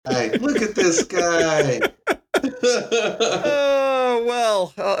Hey, look at this guy. Oh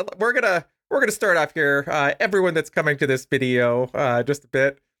well, we're gonna start off here. Everyone that's coming to this video, just a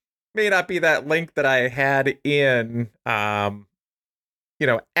bit, may not be that link that I had in, at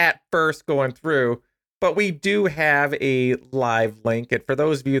first going through, but we do have a live link. And for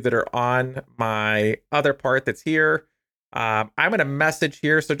those of you that are on my other part that's here, I'm gonna message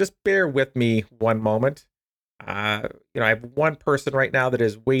here, so just bear with me one moment. I have one person right now that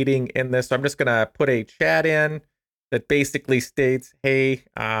is waiting in this, so I'm just gonna put a chat in that basically states, "Hey,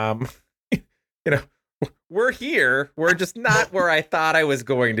 you know, we're here. We're just not where I thought I was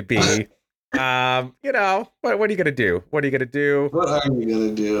going to be. What are you gonna do? What are you gonna do? What are you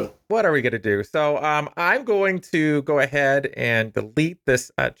gonna do? What are we gonna do?" So, I'm going to go ahead and delete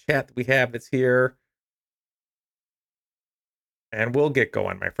this chat that we have that's here, and we'll get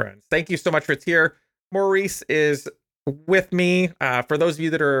going, my friends. Thank you so much for it's here. Maurice is with me. For those of you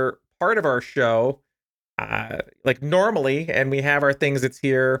that are part of our show, like normally, and we have our things that's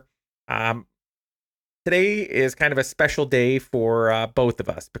here. Um, Today is kind of a special day for both of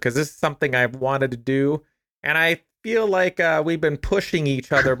us because this is something I've wanted to do, and I feel like we've been pushing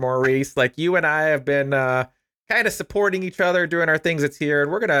each other, Maurice. Like you and I have been kind of supporting each other, doing our things that's here, and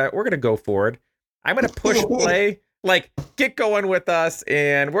we're gonna go forward. I'm gonna push play, like get going with us,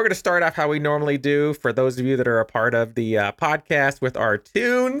 and we're gonna start off how we normally do. For those of you that are a part of the podcast, with our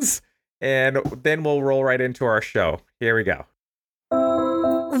tunes, and then we'll roll right into our show. Here we go.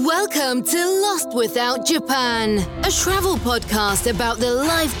 Welcome to Lost Without Japan, a travel podcast about the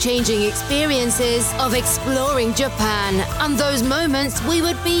life-changing experiences of exploring Japan and those moments we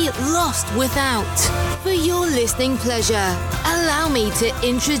would be lost without. For your listening pleasure, allow me to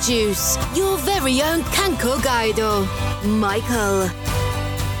introduce your very own Kanko Gaido, Michael.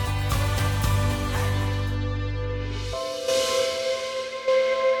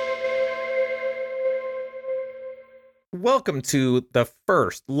 Welcome to the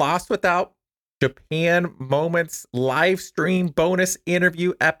first Lost Without Japan Moments live stream bonus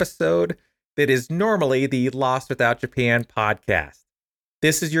interview episode that is normally the Lost Without Japan podcast.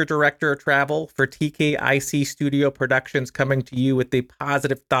 This is your director of travel for TKIC Studio Productions, coming to you with the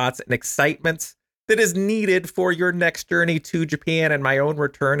positive thoughts and excitements that is needed for your next journey to Japan and my own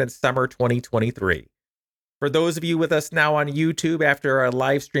return in summer 2023. For those of you with us now on YouTube after our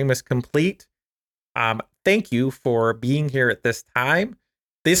live stream is complete, thank you for being here at this time.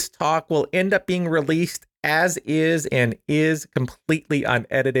 This talk will end up being released as is and is completely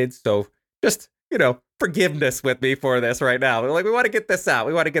unedited. So just, forgiveness with me for this right now. Like, we want to get this out.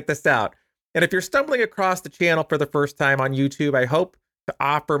 We want to get this out. And if you're stumbling across the channel for the first time on YouTube, I hope to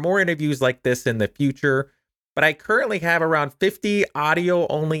offer more interviews like this in the future. But I currently have around 50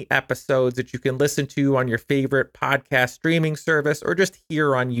 audio-only episodes that you can listen to on your favorite podcast streaming service or just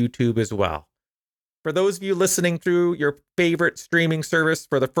here on YouTube as well. For those of you listening through your favorite streaming service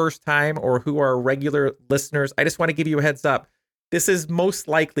for the first time or who are regular listeners, I just want to give you a heads up. This is most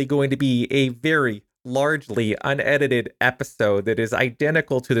likely going to be a very largely unedited episode that is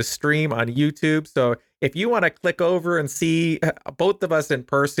identical to the stream on YouTube. So if you want to click over and see both of us in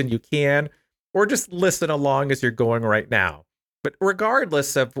person, you can, or just listen along as you're going right now. But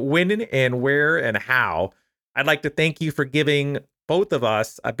regardless of when and where and how, I'd like to thank you for giving both of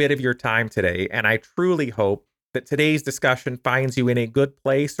us a bit of your time today, and I truly hope that today's discussion finds you in a good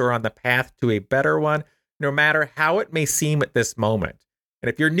place or on the path to a better one, no matter how it may seem at this moment. And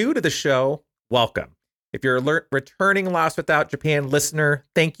if you're new to the show, welcome. If you're a returning Lost Without Japan listener,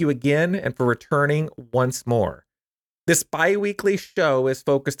 thank you again, and for returning once more. This bi-weekly show is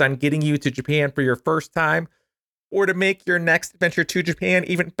focused on getting you to Japan for your first time, or to make your next adventure to Japan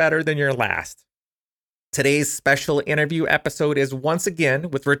even better than your last. Today's special interview episode is once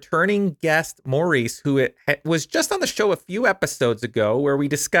again with returning guest Maurice, who was just on the show a few episodes ago, where we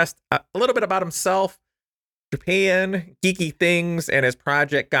discussed a little bit about himself, Japan, geeky things, and his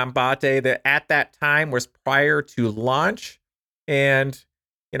project Ganbatte that at that time was prior to launch. And,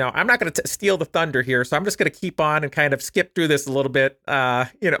 I'm not going to steal the thunder here, so I'm just going to keep on and kind of skip through this a little bit,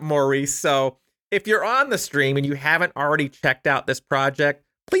 Maurice. So if you're on the stream and you haven't already checked out this project,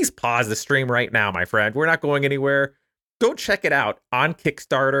 please pause the stream right now, my friend. We're not going anywhere. Go check it out on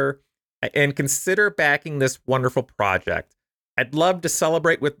Kickstarter and consider backing this wonderful project. I'd love to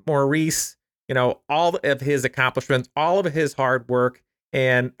celebrate with Maurice, all of his accomplishments, all of his hard work,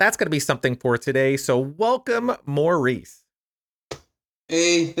 and that's going to be something for today. So welcome, Maurice.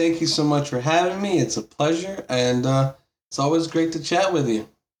 Hey, thank you so much for having me. It's a pleasure, and it's always great to chat with you.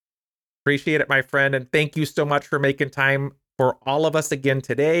 Appreciate it, my friend, and thank you so much for making time for all of us again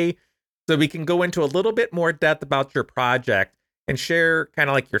today, so we can go into a little bit more depth about your project. and share kind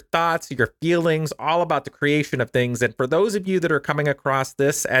of like your thoughts, your feelings, all about the creation of things. And for those of you that are coming across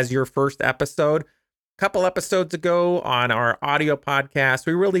this as your first episode, a couple episodes ago on our audio podcast,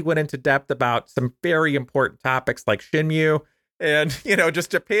 we really went into depth about some very important topics like Shinmu and,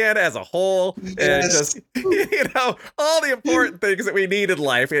 just Japan as a whole, and just, all the important things that we need in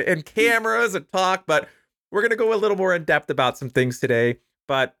life, and cameras and talk. But we're going to go a little more in depth about some things today.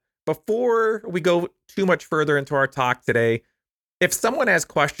 But before we go too much further into our talk today, if someone has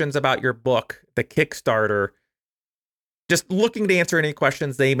questions about your book, the Kickstarter, just looking to answer any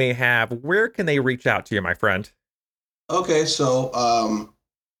questions they may have, where can they reach out to you, my friend? Okay, so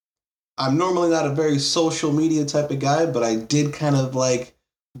I'm normally not a very social media type of guy, but I did kind of like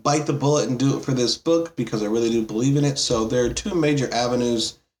bite the bullet and do it for this book because I really do believe in it. So there are two major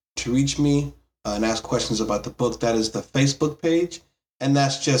avenues to reach me and ask questions about the book. That is the Facebook page, and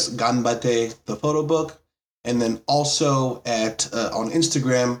that's just Ganbatte, the photo book. And then also at on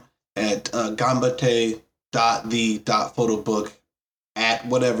Instagram at ganbatte.the.photobook at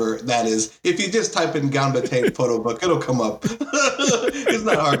whatever that is. If you just type in Ganbatte photo book, it'll come up. It's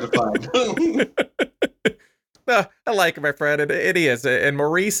not hard to find. No, I like it, my friend. It is. And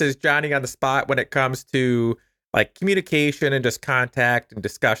Maurice is Johnny on the spot when it comes to like communication and just contact and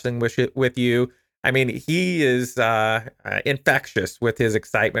discussing with you. I mean, he is infectious with his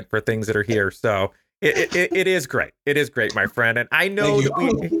excitement for things that are here. So it is great. It is great, my friend. And I know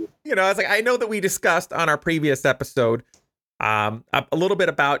that I know that we discussed on our previous episode a little bit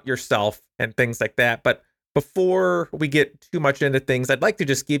about yourself and things like that. But before we get too much into things, I'd like to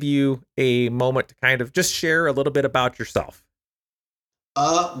just give you a moment to kind of just share a little bit about yourself.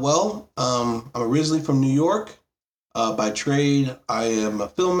 I'm originally from New York. By trade, I am a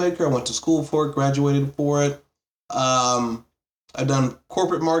filmmaker. I went to school for it, graduated for it. I've done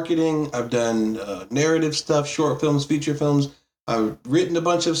corporate marketing. I've done narrative stuff, short films, feature films. I've written a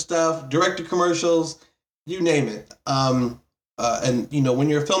bunch of stuff, directed commercials, you name it. And when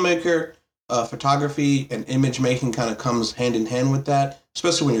you're a filmmaker, photography and image making kind of comes hand in hand with that,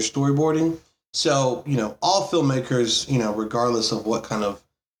 especially when you're storyboarding. So, all filmmakers, regardless of what kind of,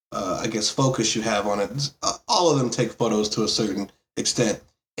 focus you have on it, all of them take photos to a certain extent.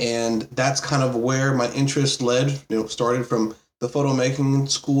 And that's kind of where my interest led, started from the photo making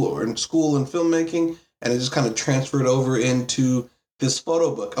school and filmmaking, and it just kind of transferred over into this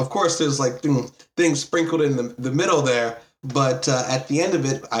photo book. Of course, there's like things sprinkled in the middle there, but at the end of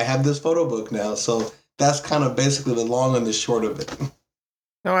it, I have this photo book now. So that's kind of basically the long and the short of it.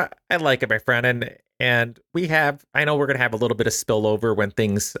 No, I like it, my friend. And I know we're going to have a little bit of spillover when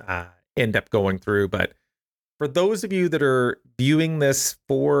things end up going through. But for those of you that are viewing this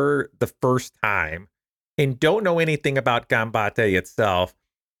for the first time and don't know anything about Ganbatte itself,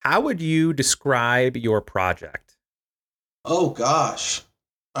 how would you describe your project? Oh, gosh.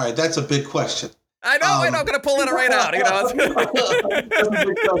 All right, that's a big question. I know, I'm going to pull it right out. That's a big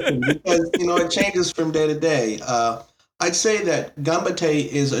question because, it changes from day to day. I'd say that Ganbatte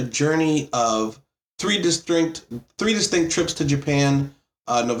is a journey of three distinct trips to Japan,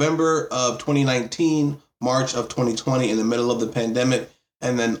 November of 2019, March of 2020 in the middle of the pandemic,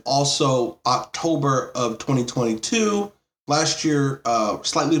 and then also October of 2022, last year,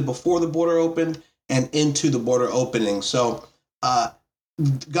 slightly before the border opened and into the border opening. So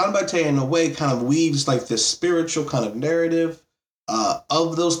Ganbatte, in a way, kind of weaves like this spiritual kind of narrative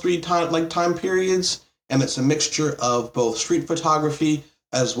of those three time periods. And it's a mixture of both street photography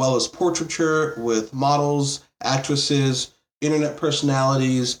as well as portraiture with models, actresses, internet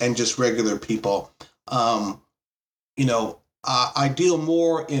personalities, and just regular people. I deal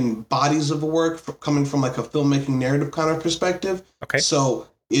more in bodies of work coming from like a filmmaking narrative kind of perspective. Okay. So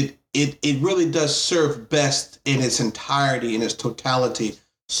it really does serve best in its entirety, in its totality.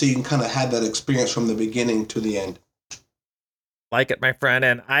 So you can kind of have that experience from the beginning to the end. Like it, my friend.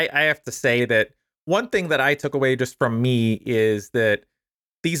 And I have to say that one thing that I took away just from me is that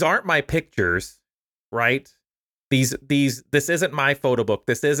these aren't my pictures, right? This isn't my photo book.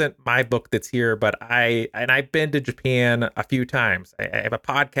 This isn't my book that's here, but I've been to Japan a few times. I have a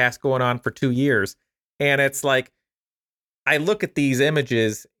podcast going on for 2 years, and it's like, I look at these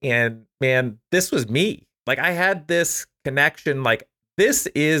images and man, this was me. Like I had this connection, like this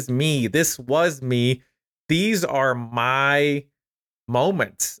is me. This was me. These are my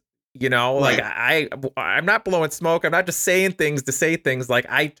moments. Like I'm not blowing smoke. I'm not just saying things to say things. Like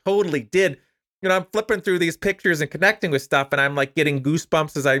I totally did. I'm flipping through these pictures and connecting with stuff, and I'm like getting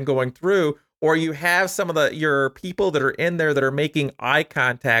goosebumps as I'm going through. Or you have some of your people that are in there that are making eye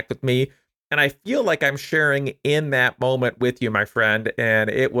contact with me, and I feel like I'm sharing in that moment with you, my friend. And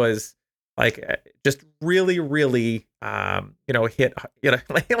it was like just really, really, hit,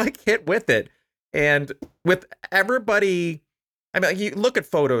 like hit with it. And with everybody, I mean, you look at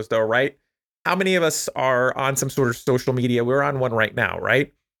photos though, right? How many of us are on some sort of social media? We're on one right now,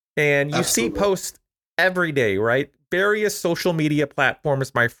 right? And you see Absolutely. posts every day, right? Various social media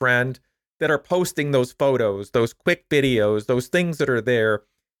platforms, my friend, that are posting those photos, those quick videos, those things that are there.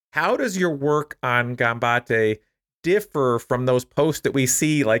 How does your work on Ganbatte differ from those posts that we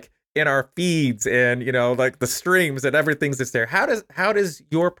see like in our feeds and, like the streams and everything that's there? How does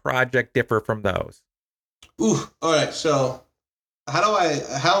your project differ from those? Ooh, all right. So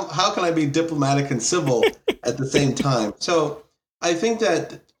how can I be diplomatic and civil at the same time? So I think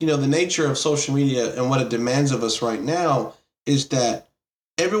that the nature of social media and what it demands of us right now is that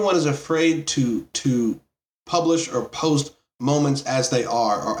everyone is afraid to publish or post moments as they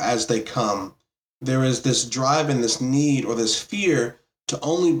are or as they come. There is this drive and this need or this fear to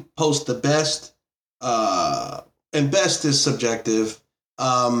only post the best, and best is subjective,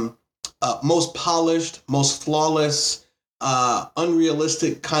 most polished, most flawless,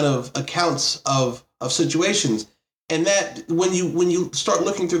 unrealistic kind of accounts of situations. And that when you start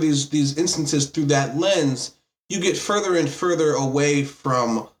looking through these instances through that lens, you get further and further away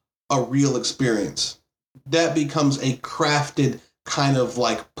from a real experience. That becomes a crafted kind of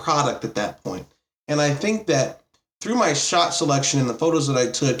like product at that point. And I think that through my shot selection and the photos that I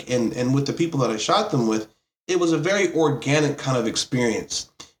took and with the people that I shot them with, it was a very organic kind of experience.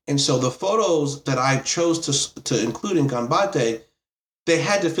 And so the photos that I chose to include in Ganbatte, they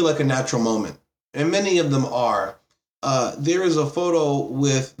had to feel like a natural moment. And many of them are. There is a photo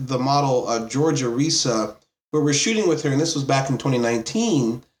with the model Georgia Risa where we're shooting with her, and this was back in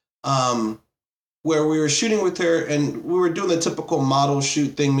 2019, where we were shooting with her and we were doing the typical model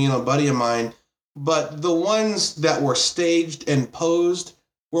shoot thing, me and a buddy of mine. But the ones that were staged and posed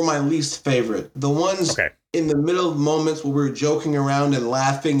were my least favorite. The ones in the middle of moments where we were joking around and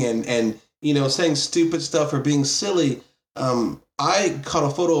laughing and saying stupid stuff or being silly. I caught a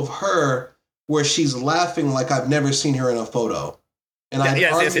photo of her where she's laughing like I've never seen her in a photo. And I'd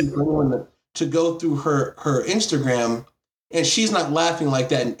argue someone to go through her Instagram, and she's not laughing like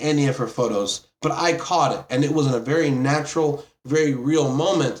that in any of her photos. But I caught it, and it was in a very natural, very real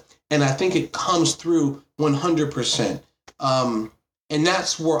moment. And I think it comes through 100%. And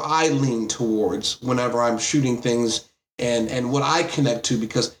that's where I lean towards whenever I'm shooting things and what I connect to,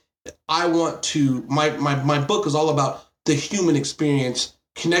 because I want to, my book is all about the human experience,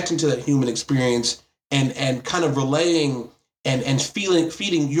 connecting to that human experience and kind of relaying and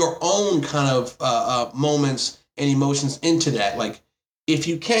feeding your own kind of moments and emotions into that. Like, if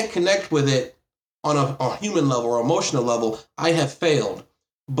you can't connect with it on a human level or emotional level, I have failed.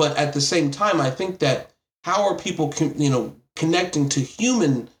 But at the same time, I think that how are people, connecting to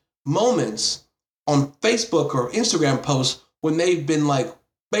human moments on Facebook or Instagram posts when they've been like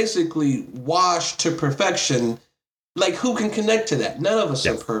basically washed to perfection? Like, who can connect to that? None of us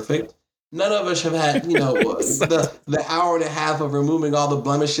are perfect. None of us have had, the hour and a half of removing all the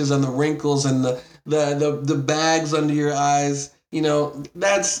blemishes and the wrinkles and the bags under your eyes.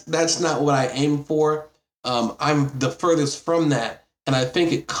 That's not what I aim for. I'm the furthest from that. And I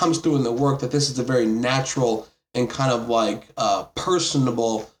think it comes through in the work that this is a very natural and kind of like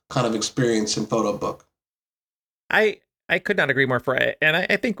personable kind of experience in photo book. I could not agree more. And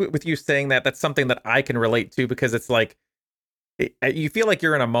I think with you saying that, that's something that I can relate to, because it's like, you feel like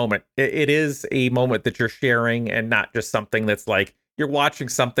you're in a moment. It is a moment that you're sharing, and not just something that's like you're watching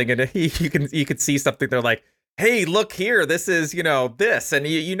something and you can see something. They're like, hey, look here, this is, this, and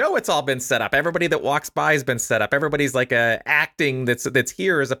it's all been set up. Everybody that walks by has been set up. Everybody's like acting that's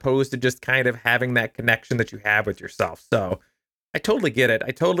here, as opposed to just kind of having that connection that you have with yourself. So I totally get it.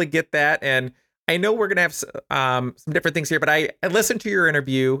 I totally get that. And I know we're going to have some different things here, but I listened to your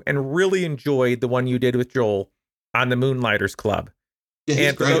interview and really enjoyed the one you did with Joel on the Moonlighters Club. Yeah,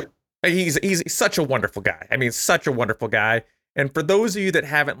 he's great. He's such a wonderful guy. I mean, such a wonderful guy. And for those of you that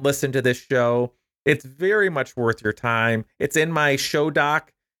haven't listened to this show, it's very much worth your time. It's in my show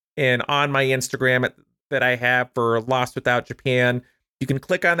doc and on my Instagram that I have for Lost Without Japan. You can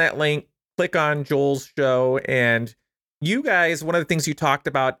click on that link, click on Joel's show. And you guys, one of the things you talked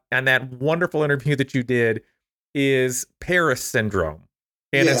about on that wonderful interview that you did is Paris syndrome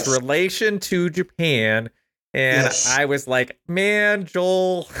and its relation to Japan. And I was like, man,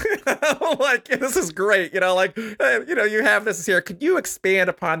 Joel, like, this is great. You have this here. Could you expand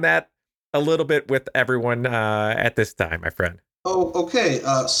upon that a little bit with everyone at this time, my friend? Oh, okay.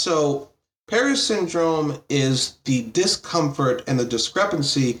 So Paris syndrome is the discomfort and the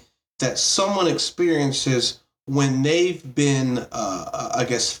discrepancy that someone experiences when they've been, I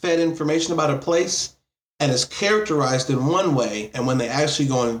guess, fed information about a place and it's characterized in one way, and when they actually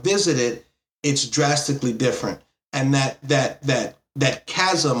go and visit it, it's drastically different. And that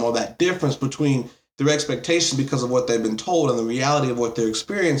chasm or that difference between their expectations because of what they've been told and the reality of what they're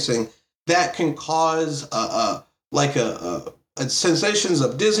experiencing, that can cause sensations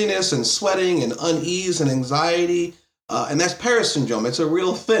of dizziness and sweating and unease and anxiety. And that's Paris syndrome. It's a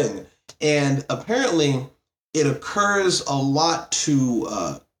real thing. And apparently it occurs a lot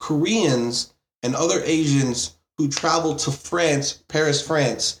to Koreans and other Asians who travel to France, Paris,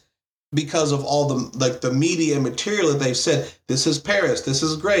 France, because of all the media and material that they've said, this is Paris, this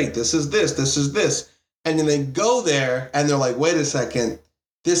is great, this is this, this is this. And then they go there and they're like, wait a second,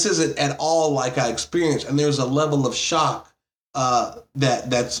 this isn't at all like I experienced. And there's a level of shock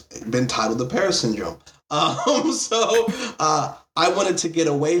that's been titled the Paris syndrome. So I wanted to get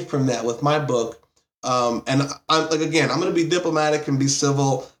away from that with my book. And I'm going to be diplomatic and be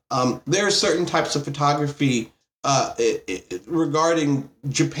civil. There are certain types of photography regarding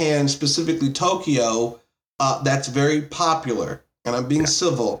Japan, specifically Tokyo, that's very popular. And I'm being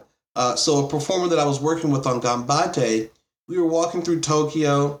civil. So a performer that I was working with on Ganbatte, we were walking through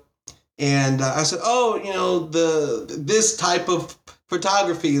Tokyo, and I said, this type of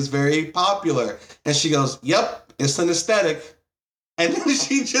photography is very popular. And she goes, yep, it's an aesthetic. And then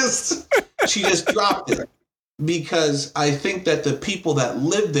she just dropped it, because I think that the people that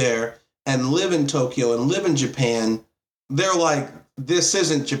live there and live in Tokyo and live in Japan, they're like, this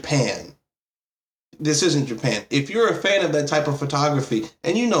isn't Japan. This isn't Japan. If you're a fan of that type of photography,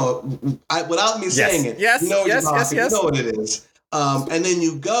 and without me saying it, you know what it is. And then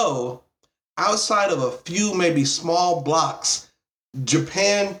you go outside of a few maybe small blocks,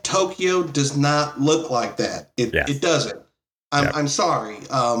 Japan, Tokyo does not look like that. It doesn't. I'm sorry.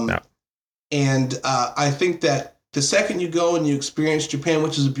 No. And I think that the second you go and you experience Japan,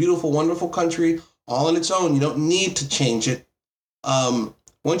 which is a beautiful, wonderful country all on its own, you don't need to change it.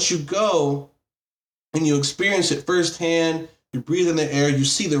 Once you go and you experience it firsthand, you breathe in the air, you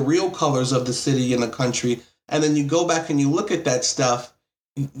see the real colors of the city and the country, and then you go back and you look at that stuff,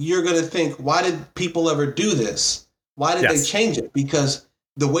 you're going to think, why did people ever do this? Why did they change it? Because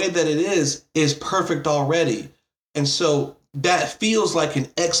the way that it is perfect already. And so that feels like an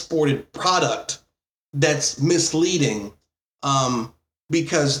exported product that's misleading,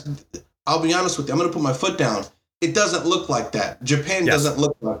 because I'll be honest with you, I'm going to put my foot down. It doesn't look like that. Japan doesn't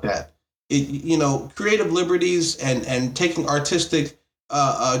look like that. Creative liberties and taking artistic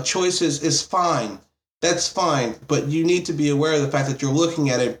choices is fine. That's fine. But you need to be aware of the fact that you're looking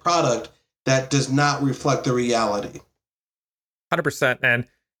at a product that does not reflect the reality. 100%. And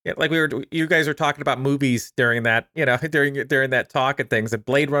you guys were talking about movies during that, during that talk and things. And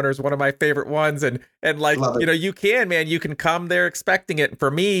Blade Runner is one of my favorite ones. And you can come there expecting it. And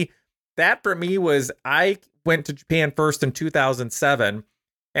for me was, I went to Japan first in 2007.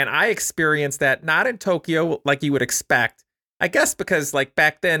 And I experienced that not in Tokyo like you would expect, I guess, because like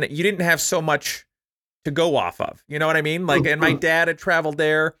back then you didn't have so much to go off of. You know what I mean? Like, and my dad had traveled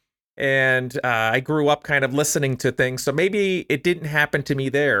there, and I grew up kind of listening to things. So maybe it didn't happen to me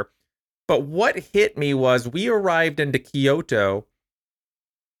there. But what hit me was we arrived into Kyoto,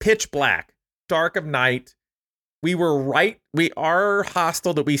 pitch black, dark of night. Our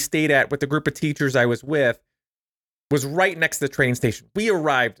hostel that we stayed at with the group of teachers I was with was right next to the train station. We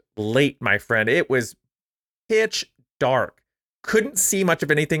arrived late, my friend. It was pitch dark. Couldn't see much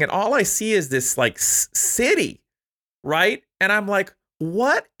of anything. And all I see is this like city, right? And I'm like,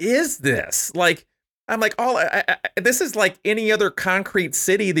 what is this? Like, I'm like, this is like any other concrete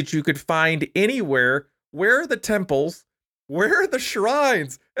city that you could find anywhere. Where are the temples? Where are the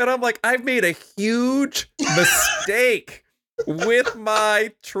shrines? And I'm like, I've made a huge mistake with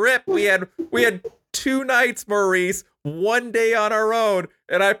my trip. We had 2 nights, Maurice, 1 day on our own,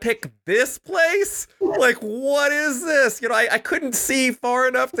 and I picked this place? Like, what is this? I couldn't see far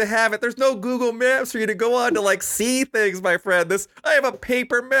enough to have it. There's no Google Maps for you to go on to like see things, my friend. I have a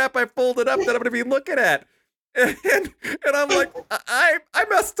paper map I folded up that I'm going to be looking at. And I'm like, I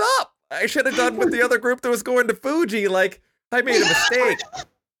messed up. I should have done with the other group that was going to Fuji. Like, I made a mistake.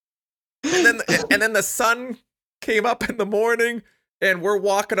 And then the sun came up in the morning, and we're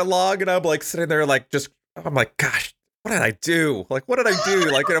walking along, and I'm like sitting there, like, I'm like, gosh, what did I do? Like, what did I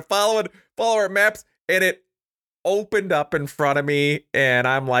do? Like, follow our maps, and it opened up in front of me, and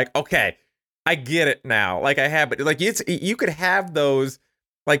I'm like, okay, I get it now. Like, I have it. Like, you could have those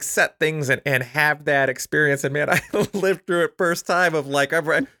like set things and have that experience. And man, I lived through it first time of like,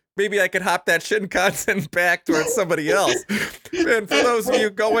 maybe I could hop that Shinkansen back towards somebody else. And for those of you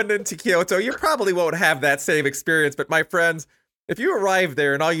going into Kyoto, you probably won't have that same experience. But my friends, if you arrive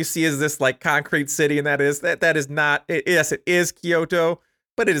there and all you see is this like concrete city, and that is not, yes, it is Kyoto,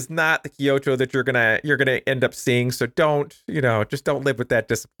 but it is not the Kyoto that you're gonna end up seeing. So don't, just don't live with that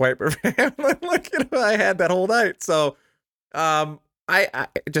disappointment. Look, I had that whole night. So, I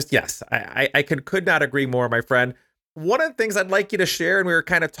just, yes, I could not agree more, my friend. One of the things I'd like you to share, and we were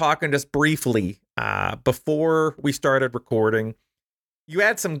kind of talking just briefly before we started recording, you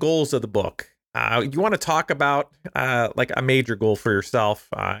had some goals of the book. You want to talk about like a major goal for yourself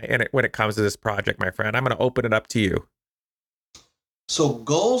when it comes to this project, my friend? I'm going to open it up to you. So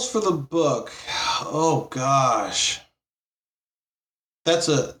goals for the book. Oh gosh.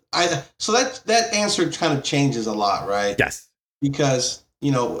 So that answer kind of changes a lot, right? Yes. Because,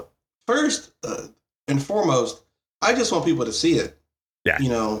 first and foremost, I just want people to see it. Yeah.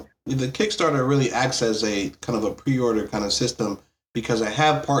 The Kickstarter really acts as a kind of a pre-order kind of system because I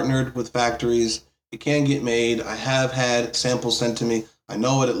have partnered with factories. It can get made. I have had samples sent to me. I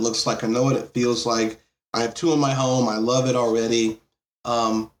know what it looks like. I know what it feels like. I have 2 in my home. I love it already.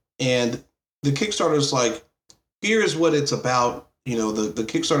 And the Kickstarter is like, here's what it's about. The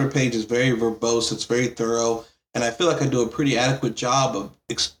Kickstarter page is very verbose. It's very thorough. And I feel like I do a pretty adequate job of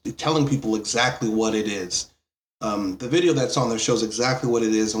telling people exactly what it is. The video that's on there shows exactly what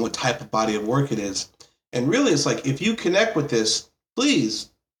it is and what type of body of work it is. And really, it's like, if you connect with this,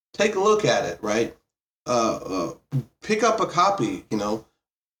 please take a look at it, right? Pick up a copy,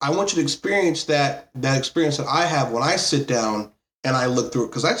 I want you to experience that experience that I have when I sit down and I look through it,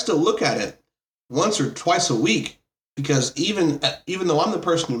 because I still look at it once or twice a week, because even though I'm the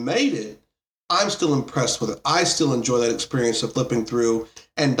person who made it, I'm still impressed with it. I still enjoy that experience of flipping through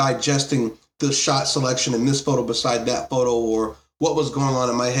and digesting the shot selection in this photo beside that photo, or what was going on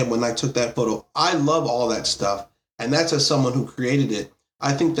in my head when I took that photo. I love all that stuff. And that's as someone who created it.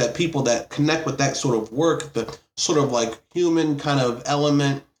 I think that people that connect with that sort of work, the sort of like human kind of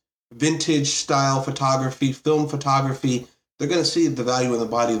element, vintage style photography, film photography, they're going to see the value in the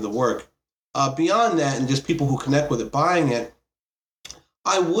body of the work. Beyond that, and just people who connect with it, buying it,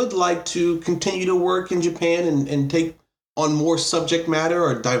 I would like to continue to work in Japan and take on more subject matter,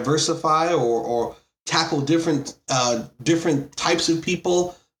 or diversify, or tackle different types of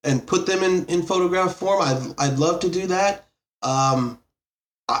people and put them in photograph form. I'd love to do that.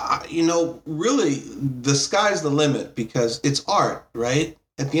 Really, the sky's the limit, because it's art, right?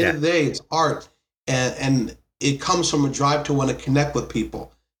 At the end of the day, it's art, and it comes from a drive to want to connect with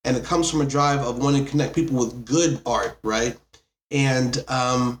people, and it comes from a drive of wanting to connect people with good art, right? And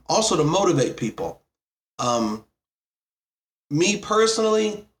also to motivate people. Me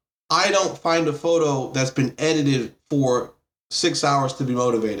personally, I don't find a photo that's been edited for 6 hours to be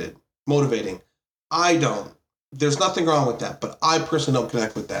motivating. I don't. There's nothing wrong with that, but I personally don't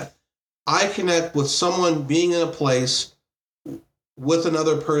connect with that. I connect with someone being in a place with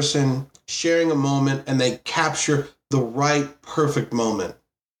another person, sharing a moment, and they capture the right, perfect moment.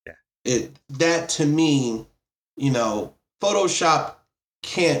 Yeah. That to me, Photoshop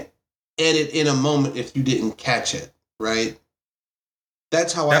can't edit in a moment if you didn't catch it, right?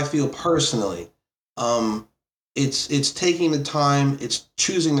 That's how I feel personally. It's taking the time, it's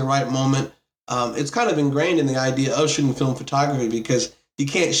choosing the right moment. It's kind of ingrained in the idea of shooting film photography, because you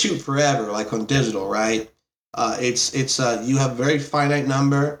can't shoot forever like on digital, right? You have a very finite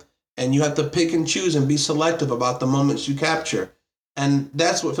number, and you have to pick and choose and be selective about the moments you capture. And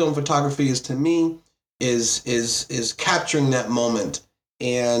that's what film photography is to me, is capturing that moment.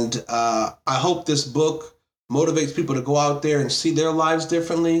 And I hope this book motivates people to go out there and see their lives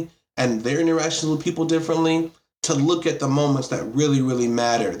differently and their interactions with people differently, to look at the moments that really, really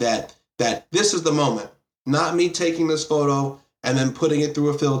matter, that this is the moment, not me taking this photo and then putting it through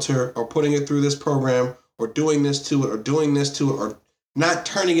a filter, or putting it through this program, or doing this to it, or doing this to it, or not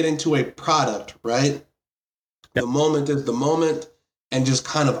turning it into a product, right? Yep. The moment is the moment, and just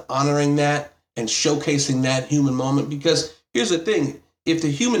kind of honoring that and showcasing that human moment. Because here's the thing, if the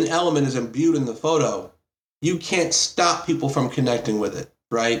human element is imbued in the photo, you can't stop people from connecting with it,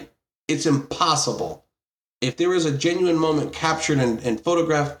 right? It's impossible. If there is a genuine moment captured in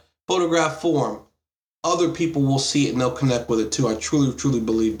photograph form, other people will see it and they'll connect with it too. I truly, truly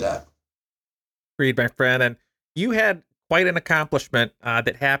believe that. Agreed, my friend. And you had quite an accomplishment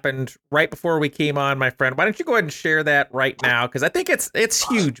that happened right before we came on, my friend. Why don't you go ahead and share that right now? Because I think it's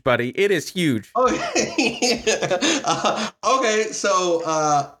huge, buddy. It is huge. Okay. Okay. So,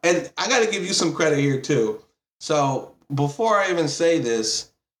 and I got to give you some credit here too. So before I even say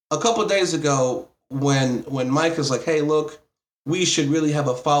this, a couple of days ago, when Mike is like, hey, look, we should really have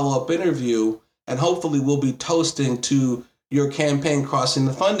a follow-up interview, and hopefully we'll be toasting to your campaign crossing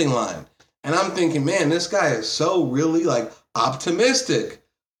the funding line. And I'm thinking, man, this guy is so really like optimistic.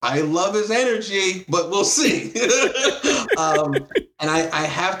 I love his energy, but we'll see. And I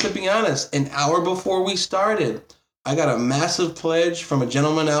have to be honest, an hour before we started, I got a massive pledge from a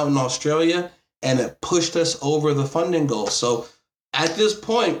gentleman out in Australia, and it pushed us over the funding goal. So at this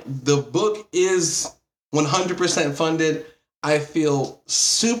point, the book is 100% funded. I feel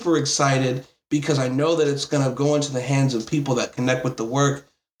super excited because I know that it's going to go into the hands of people that connect with the work.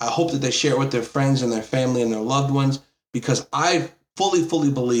 I hope that they share it with their friends and their family and their loved ones, because I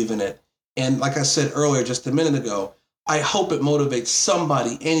fully believe in it. And like I said earlier, just a minute ago, I hope it motivates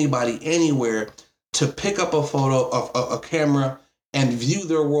somebody, anybody, anywhere to pick up a photo of a camera and view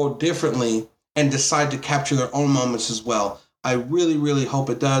their world differently and decide to capture their own moments as well. I really hope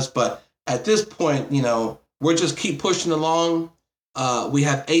it does. But at this point, we're just keep pushing along. We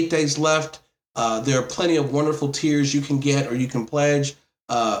have 8 days left. There are plenty of wonderful tiers you can get or you can pledge.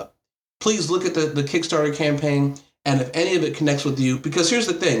 Please look at the Kickstarter campaign, and if any of it connects with you, because here's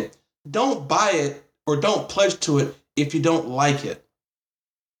the thing, don't buy it or don't pledge to it if you don't like it.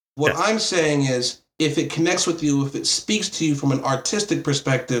 What I'm saying is, if it connects with you, if it speaks to you from an artistic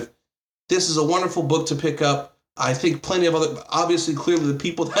perspective, this is a wonderful book to pick up. I think plenty of other, obviously, clearly the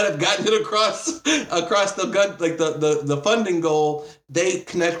people that have gotten it across the funding goal, they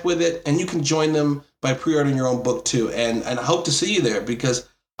connect with it, and you can join them by pre-ordering your own book too. And I hope to see you there, because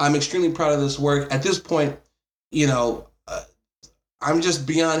I'm extremely proud of this work. At this point, I'm just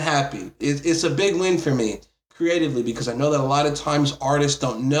beyond happy. It's a big win for me creatively, because I know that a lot of times artists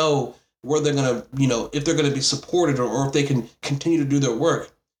don't know where they're gonna, if they're gonna be supported or if they can continue to do their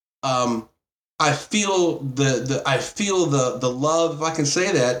work. I feel the love, if I can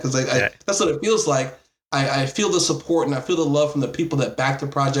say that, because that's what it feels like. I feel the support and I feel the love from the people that backed the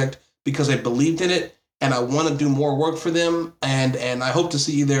project because they believed in it, and I want to do more work for them, and I hope to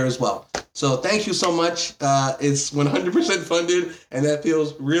see you there as well. So thank you so much. It's 100% funded, and that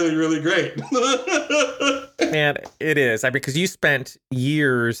feels really great. Man, it is. Because you spent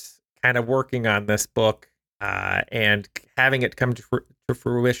years kind of working on this book, and having it come to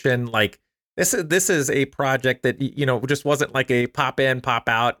fruition. Like, this is a project that, just wasn't like a pop in, pop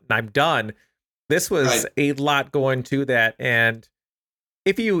out, and I'm done. This was a lot going to that. And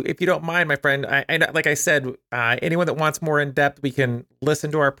if you don't mind, my friend, I like I said, anyone that wants more in depth, we can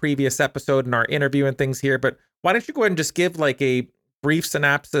listen to our previous episode and our interview and things here. But why don't you go ahead and just give like a brief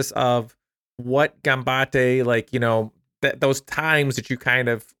synopsis of what Ganbatte, those times that you kind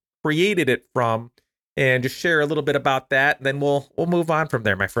of created it from, and just share a little bit about that. And then we'll move on from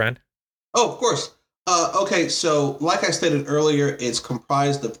there, my friend. Oh, of course. Okay, so like I stated earlier, it's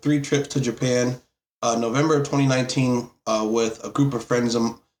comprised of 3 trips to Japan, November of 2019, with a group of friends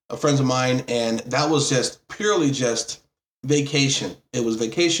of mine, and that was just purely just vacation. It was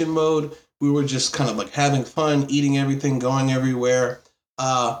vacation mode. We were just kind of like having fun, eating everything, going everywhere.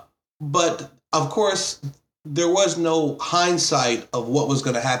 But of course, there was no hindsight of what was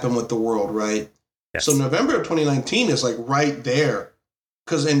going to happen with the world, right? Yes. So November of 2019 is like right there.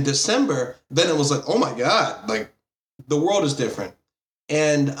 Because in December, then it was like, oh my God, like the world is different.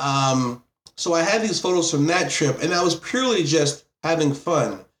 And so I had these photos from that trip, and that was purely just having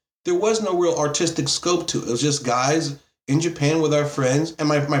fun. There was no real artistic scope to it. It was just guys in Japan with our friends, and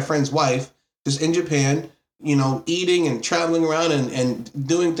my friend's wife, just in Japan, eating and traveling around and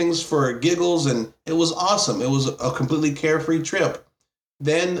doing things for giggles. And it was awesome. It was a completely carefree trip.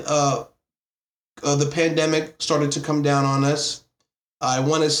 Then the pandemic started to come down on us. I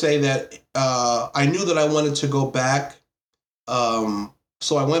want to say that I knew that I wanted to go back.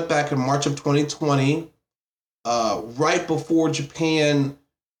 So I went back in March of 2020, right before Japan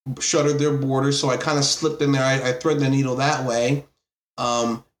shuttered their borders. So I kind of slipped in there. I threaded the needle that way.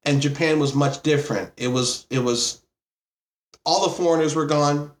 And Japan was much different. It was all the foreigners were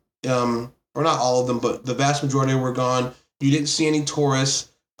gone, or not all of them, but the vast majority were gone. You didn't see any tourists.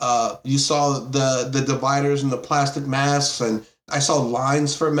 You saw the dividers and the plastic masks, and I saw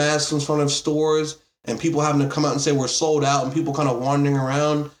lines for masks in front of stores, and people having to come out and say we're sold out, and people kind of wandering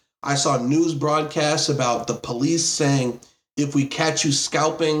around. I saw news broadcasts about the police saying, if we catch you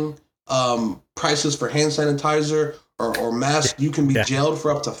scalping prices for hand sanitizer or masks, you can be jailed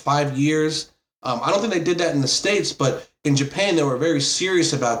for up to 5 years. I don't think they did that in the States, but in Japan, they were very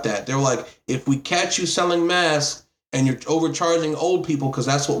serious about that. They were like, if we catch you selling masks and you're overcharging old people, because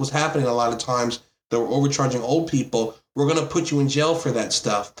that's what was happening a lot of times, they were overcharging old people, we're going to put you in jail for that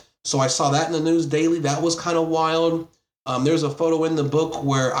stuff. So I saw that in the news daily. That was kind of wild. There's a photo in the book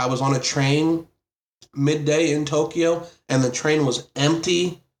where I was on a train midday in Tokyo and the train was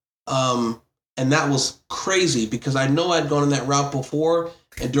empty. And that was crazy because I know I'd gone on that route before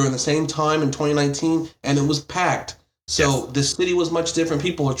and during the same time in 2019, and it was packed. So the city was much different.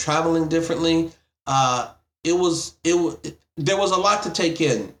 People were traveling differently. There was a lot to take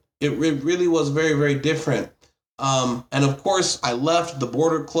in. It really was very, very different. And of course, I left, the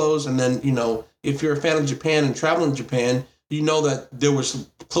border closed, and then, if you're a fan of Japan and traveling to Japan, you know that there was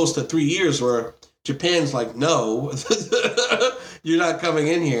close to 3 years where Japan's like, no, you're not coming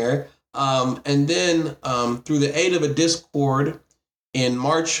in here. And then through the aid of a Discord in in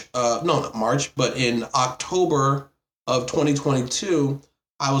October of 2022,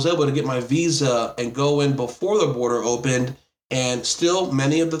 I was able to get my visa and go in before the border opened. And still,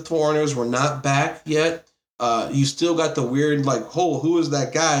 many of the foreigners were not back yet. You still got the weird, like, oh, who is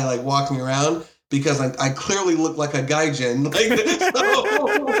that guy, like, walking around? Because I clearly look like a gaijin. Like,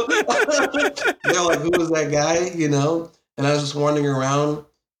 they're like, who is that guy, And I was just wandering around.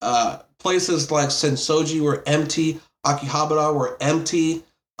 Places like Sensoji were empty. Akihabara were empty.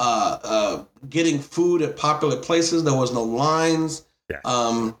 Getting food at popular places, there was no lines. Yeah.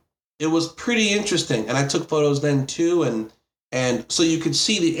 It was pretty interesting. And I took photos then, too. And so you could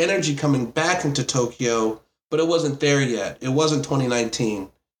see the energy coming back into Tokyo, but it wasn't there yet. It wasn't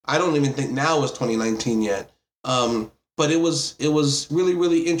 2019. I don't even think now is 2019 yet. But it was really,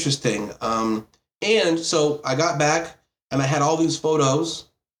 really interesting. And so I got back and I had all these photos,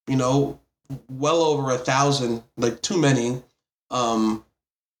 well over 1,000, like too many.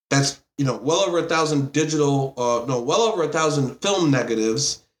 That's, well over 1,000 well over 1,000 film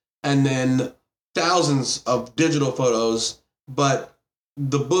negatives, and then thousands of digital photos. But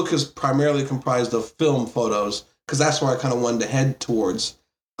the book is primarily comprised of film photos because that's where I kind of wanted to head towards.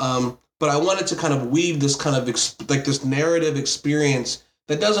 But I wanted to kind of weave this kind of this narrative experience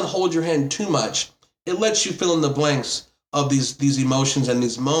that doesn't hold your hand too much. It lets you fill in the blanks of these emotions and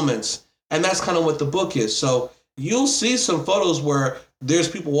these moments. And that's kind of what the book is. So you'll see some photos where there's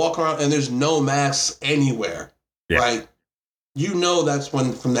people walking around and there's no masks anywhere, right? That's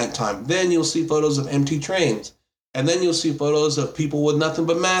from that time. Then you'll see photos of empty trains. And then you'll see photos of people with nothing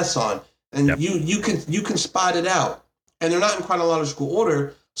but masks on. And you can spot it out. And they're not in chronological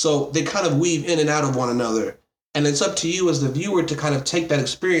order, so they kind of weave in and out of one another. And it's up to you as the viewer to kind of take that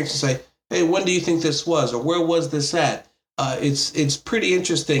experience and say, hey, when do you think this was? Or where was this at? It's pretty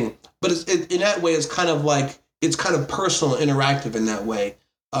interesting. But in that way, it's kind of personal, interactive in that way.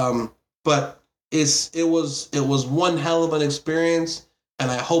 But it was one hell of an experience. And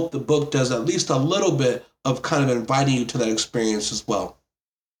I hope the book does at least a little bit of kind of inviting you to that experience as well.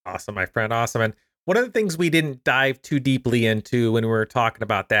 Awesome, my friend. Awesome. And one of the things we didn't dive too deeply into when we were talking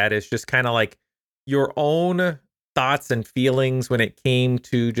about that is just kind of like your own thoughts and feelings when it came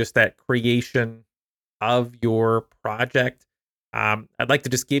to just that creation of your project. I'd like to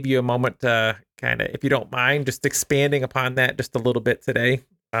just give you a moment to kind of, if you don't mind, just expanding upon that just a little bit today.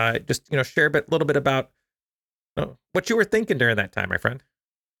 Just, share a little bit about what you were thinking during that time, my friend.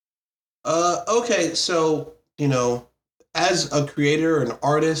 Okay, so, as a creator, an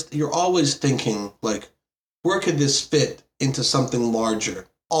artist, you're always thinking, like, where could this fit into something larger?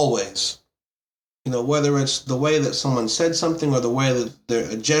 Always. Whether it's the way that someone said something or the way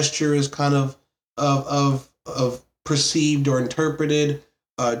that a gesture is kind of perceived or interpreted,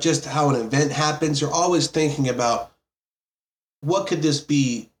 just how an event happens, you're always thinking about what could this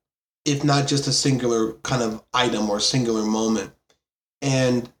be if not just a singular kind of item or singular moment.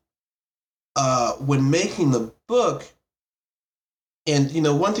 And when making the book, and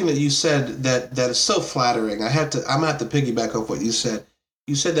one thing that you said that is so flattering, I'm gonna have to piggyback off what you said.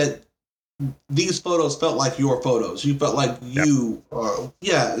 You said that these photos felt like your photos. You felt like you are,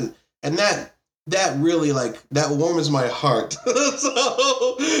 and that really, like, that warms my heart.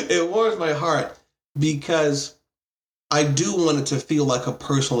 So it warms my heart because I do want it to feel like a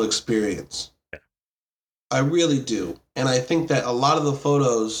personal experience. Yeah. I really do. And I think that a lot of the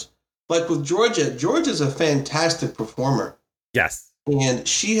photos, like with Georgia's a fantastic performer. Yes. And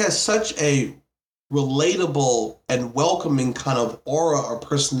she has such a relatable and welcoming kind of aura or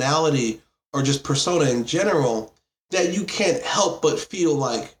personality or just persona in general that you can't help but feel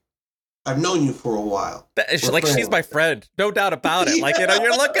like, I've known you for a while. She's my friend, no doubt about it. Like, you're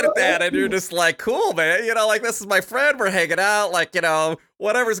looking at that and you're just like, cool, man. Like, this is my friend. We're hanging out, like,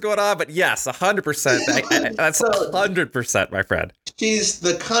 whatever's going on. But yes, 100%. That's 100%, my friend. She's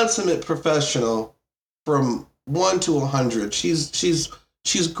the consummate professional from 1 to 100.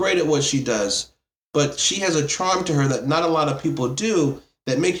 She's great at what she does, but she has a charm to her that not a lot of people do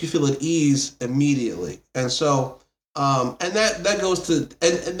that make you feel at ease immediately. And so And that goes to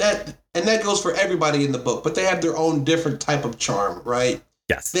and that goes for everybody in the book, but they have their own different type of charm, right?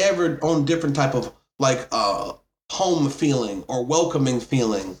 Yes. They have their own different type of like home feeling or welcoming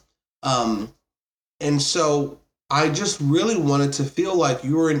feeling. And so I just really wanted to feel like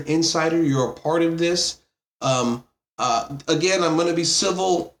you're an insider, you're a part of this. Again, I'm going to be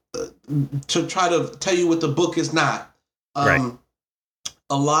civil to try to tell you what the book is not. Right.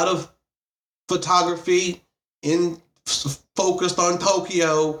 A lot of photography focused on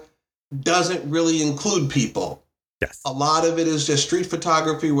Tokyo doesn't really include people. Yes. A lot of it is just street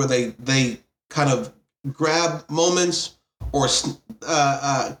photography where they kind of grab moments or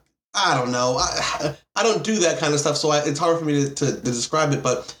I don't know. I don't do that kind of stuff, so it's hard for me to describe it,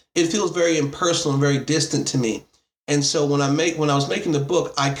 but it feels very impersonal and very distant to me. And so when I was making the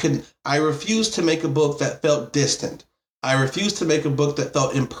book, I refused to make a book that felt distant. I refused to make a book that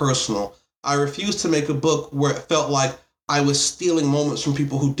felt impersonal. I refused to make a book where it felt like I was stealing moments from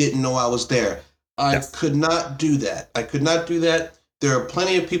people who didn't know I was there. I could not do that. I could not do that. There are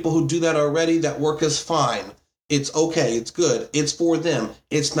plenty of people who do that already. That work is fine. It's okay. It's good. It's for them.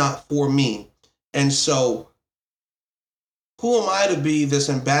 It's not for me. And so who am I to be this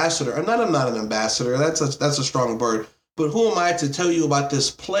ambassador? I'm not an ambassador. That's a strong word. But who am I to tell you about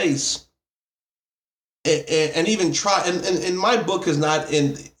this place and even try? And my book is not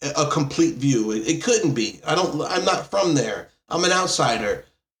in a complete view. It couldn't be. I'm not from there. I'm an outsider.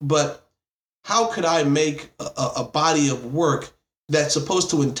 But how could I make a body of work that's supposed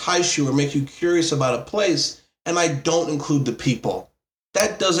to entice you or make you curious about a place, and I don't include the people?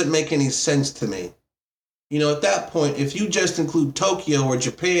 That doesn't make any sense to me. You know, at that point, if you just include Tokyo or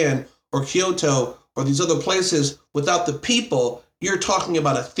Japan or Kyoto or these other places without the people, you're talking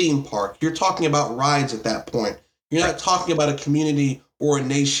about a theme park. You're talking about rides at that point. You're not talking about a community or a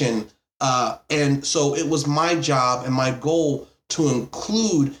nation. And so it was my job and my goal to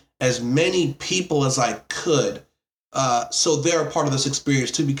include as many people as I could. So they're a part of this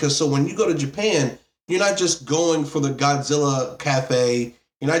experience too, because so when you go to Japan, you're not just going for the Godzilla Cafe.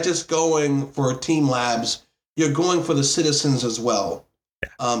 You're not just going for Team Labs. You're going for the citizens as well.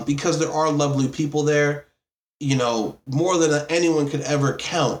 Because there are lovely people there, you know, more than anyone could ever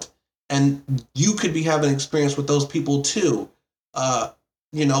count. And you could be having an experience with those people too.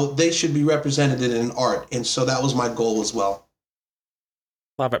 You know, they should be represented in art. And so that was my goal as well.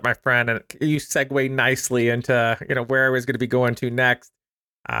 Love it, my friend. And you segue nicely into, you know, where I was going to be going to next.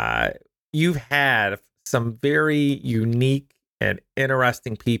 You've had some very unique and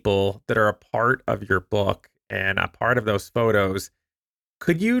interesting people that are a part of your book and a part of those photos.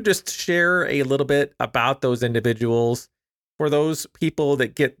 Could you just share a little bit about those individuals for those people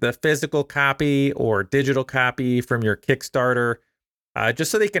that get the physical copy or digital copy from your Kickstarter?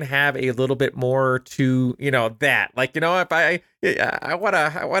 Just so they can have a little bit more to, you know, that, like, you know, if I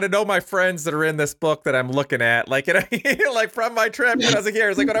want to know my friends that are in this book that I'm looking at, like, you know, like from my trip when I was here,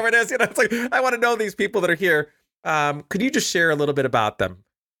 it's like, whatever it is, you know, it's like, I want to know these people that are here. Could you just share a little bit about them?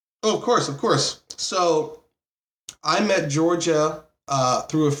 Oh, of course. So I met Georgia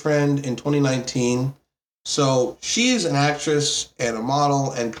through a friend in 2019. So she's an actress and a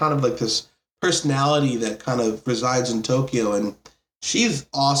model and kind of like this personality that kind of resides in Tokyo, and she's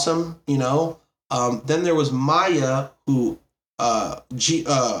awesome, you know. Then there was Maya, who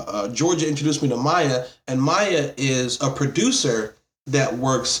Georgia introduced me to Maya, and Maya is a producer that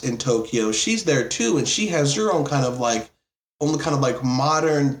works in Tokyo. She's there too, and she has her own kind of like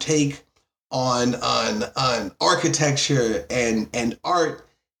modern take on architecture and art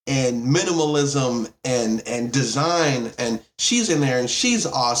and minimalism and design, and she's in there and she's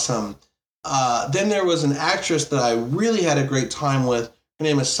awesome. Then there was an actress that I really had a great time with. Her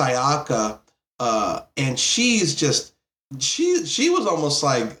name is Sayaka, and she's just she was almost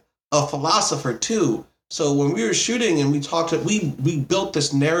like a philosopher too. So when we were shooting and we talked, we built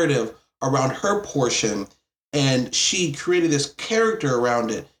this narrative around her portion, and she created this character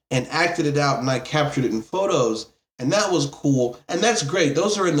around it and acted it out, and I captured it in photos, and that was cool, and that's great.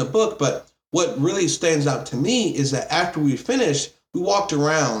 Those are in the book, but what really stands out to me is that after we finished, we walked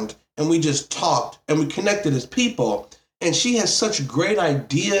around and we just talked and we connected as people. And she has such great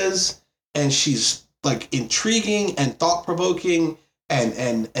ideas, and she's like intriguing and thought-provoking and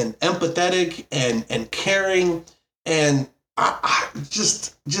empathetic and caring, and I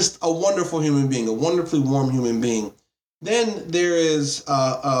just a wonderful human being, a wonderfully warm human being. Then there is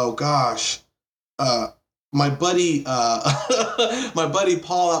my buddy my buddy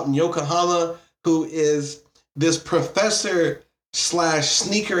Paul out in Yokohama, who is this professor /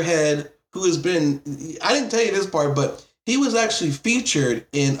 sneakerhead who has been, I didn't tell you this part, but he was actually featured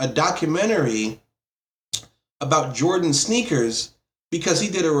in a documentary about Jordan sneakers because he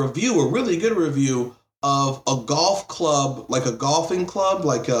did a really good review of a golf club, like a golfing club,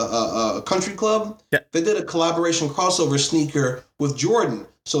 like a country club. Yeah. They did a collaboration crossover sneaker with Jordan.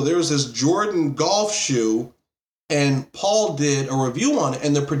 So there was this Jordan golf shoe, and Paul did a review on it,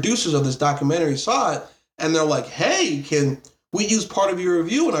 and the producers of this documentary saw it, and they're like, hey, can we use part of your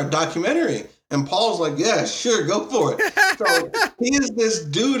review in our documentary? And Paul's like, yeah, sure, go for it. So he is this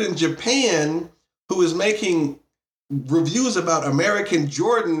dude in Japan who is making reviews about American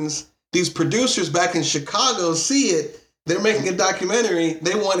Jordans. These producers back in Chicago see it. They're making a documentary.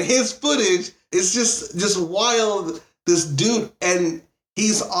 They want his footage. It's just wild, this dude. And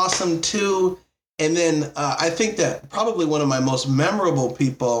he's awesome too. And then I think that probably one of my most memorable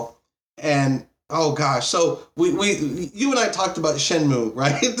people, and oh gosh, so you and I talked about Shenmue,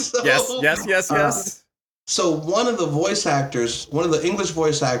 right? So, Yes. So one of the English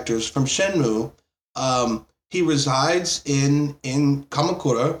voice actors from Shenmue, he resides in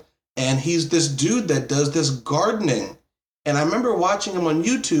Kamakura, and he's this dude that does this gardening. And I remember watching him on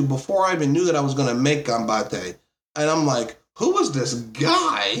YouTube before I even knew that I was going to make Ganbatte. And I'm like, who was this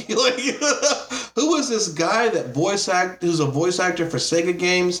guy? Like, who was this guy who's a voice actor for Sega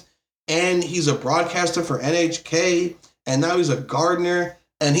games, and he's a broadcaster for NHK, and now he's a gardener,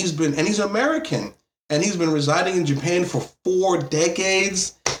 and he's American, and he's been residing in Japan for 4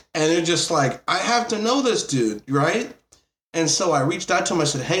 decades, and they're just like, I have to know this dude, right? And so I reached out to him. I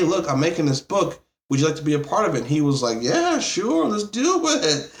said, hey, look, I'm making this book. Would you like to be a part of it? And he was like, yeah, sure, let's do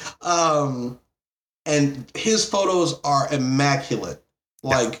it. And his photos are immaculate.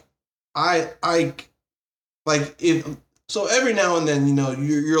 Like, so every now and then,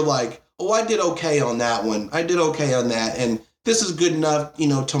 you're like, oh, I did okay on that one. I did okay on that. And this is good enough,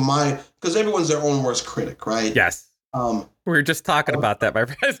 because everyone's their own worst critic, right? Yes. We were just talking about that, my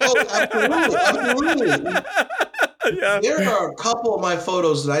friend. Oh, absolutely. Yeah. There are a couple of my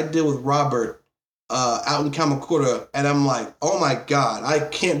photos that I did with Robert out in Kamakura, and I'm like, oh my God, I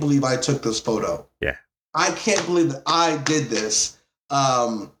can't believe I took this photo. Yeah. I can't believe that I did this.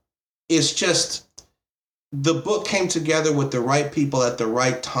 It's just, the book came together with the right people at the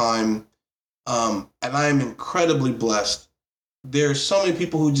right time, and I am incredibly blessed. There's so many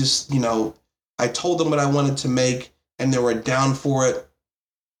people who just, I told them what I wanted to make, and they were down for it.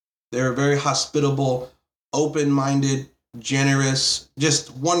 They were very hospitable, open-minded, generous,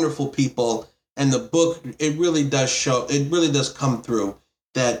 just wonderful people. And the book, it really does come through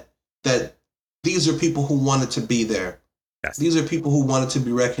that these are people who wanted to be there. Yes. These are people who wanted to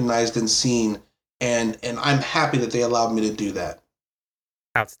be recognized and seen. And I'm happy that they allowed me to do that.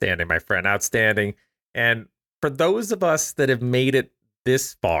 Outstanding, my friend. Outstanding. And for those of us that have made it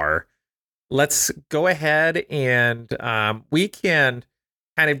this far, let's go ahead and we can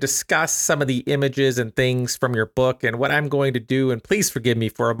kind of discuss some of the images and things from your book. And what I'm going to do, and please forgive me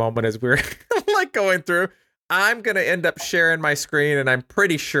for a moment as we're like going through, I'm going to end up sharing my screen, and I'm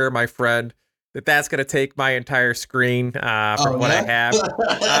pretty sure, my friend, that's going to take my entire screen from what I have. So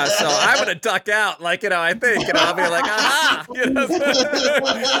I'm going to duck out, I think, and I'll be like, aha, aha,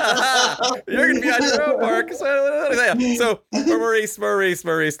 you're going to be on your own, Mark. So Maurice, we're going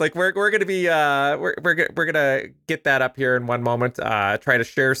to be, we're going to get that up here in one moment, try to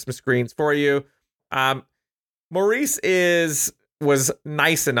share some screens for you. Maurice was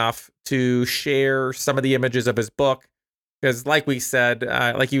nice enough to share some of the images of his book. Because like you said,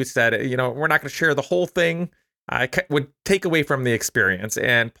 we're not going to share the whole thing. It would take away from the experience.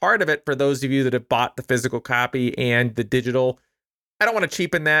 And part of it, for those of you that have bought the physical copy and the digital, I don't want to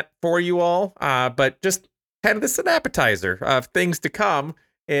cheapen that for you all, but just kind of this an appetizer of things to come,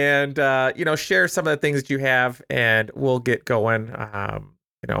 and share some of the things that you have, and we'll get going,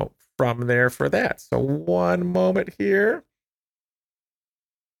 from there for that. So one moment here.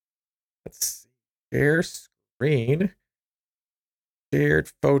 Let's see. Share screen.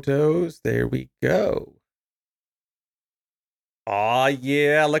 Shared photos. There we go. Oh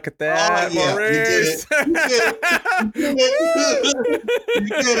yeah, look at that, Maurice. You did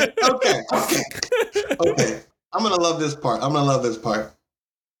it. Okay. I'm gonna love this part.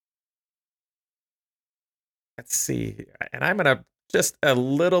 Let's see, and I'm gonna just a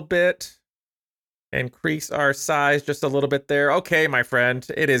little bit increase our size just a little bit there. Okay, my friend,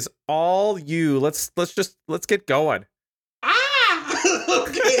 it is all you. Let's get going.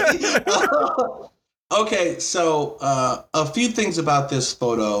 Okay, so a few things about this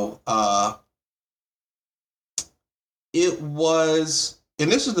photo. It was, and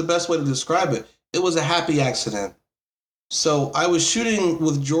this is the best way to describe it, it was a happy accident. So I was shooting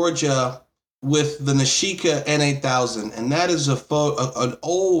with Georgia with the Nishika N8000, and that is an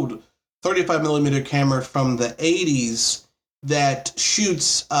old 35 millimeter camera from the 80s that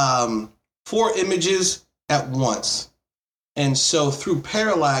shoots 4 images at once. And so through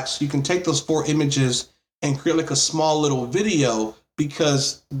parallax, you can take those 4 images and create like a small little video,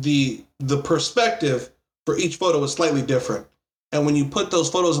 because the perspective for each photo is slightly different. And when you put those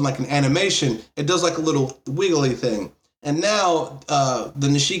photos in like an animation, it does like a little wiggly thing. And now the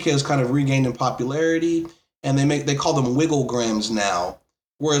Nishika has kind of regained in popularity, and they call them wigglegrams now.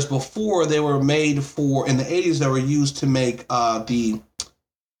 Whereas before they were made for, in the 80s, they were used to make the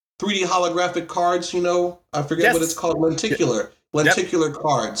 3D holographic cards, I forget what it's called, lenticular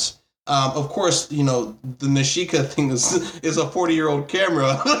cards. Of course, the Nishika thing is a 40-year-old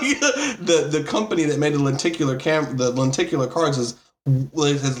camera. the company that made the lenticular cards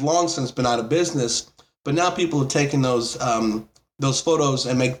has long since been out of business. But now people have taken those photos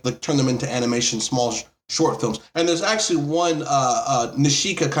and turn them into animation, small short films. And there's actually one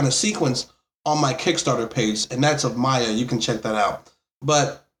Nishika kind of sequence on my Kickstarter page, and that's of Maya. You can check that out.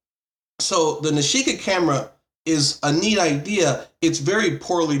 But so the Nishika camera is a neat idea. It's very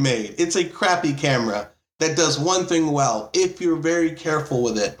poorly made. It's a crappy camera that does one thing well if you're very careful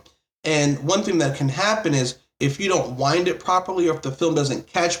with it. And one thing that can happen is if you don't wind it properly, or if the film doesn't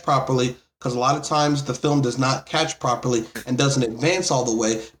catch properly, because a lot of times the film does not catch properly and doesn't advance all the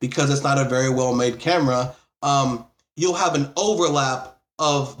way because it's not a very well made camera, you'll have an overlap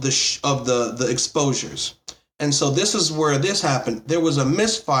of the exposures. And so this is where this happened. There was a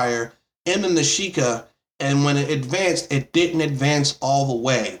misfire in the Nishika, and when it advanced, it didn't advance all the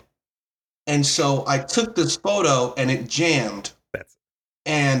way. And so I took this photo and it jammed.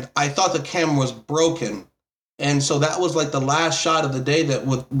 And I thought the camera was broken. And so that was like the last shot of the day that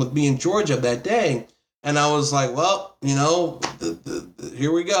with me in Georgia that day. And I was like, well,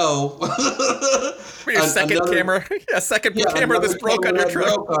 here we go. For your second camera. Camera that's broke on your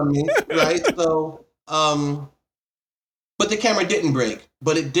truck. Broke on me, right? So, but the camera didn't break,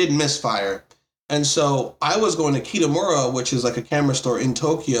 but it did misfire. And so I was going to Kitamura, which is like a camera store in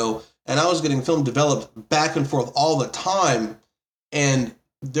Tokyo, and I was getting film developed back and forth all the time. And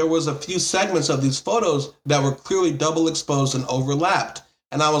there was a few segments of these photos that were clearly double exposed and overlapped.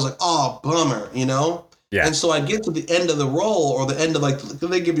 And I was like, oh, bummer, Yeah. And so I get to the end of the roll, or the end of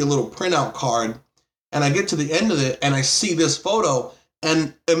they give you a little printout card, and I get to the end of it and I see this photo,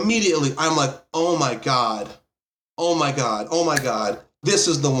 and immediately I'm like, oh my God, this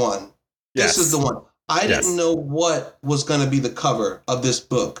is the one. Yes. This is the one. I didn't know what was going to be the cover of this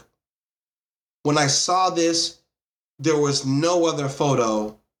book. When I saw this, there was no other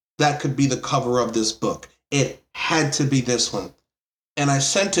photo that could be the cover of this book. It had to be this one. And I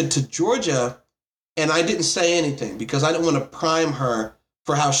sent it to Georgia, and I didn't say anything because I didn't want to prime her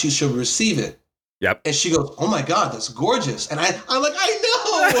for how she should receive it. Yep. And she goes, oh my God, that's gorgeous. And I'm like, I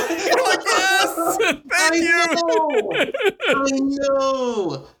know. You're like, yes, thank I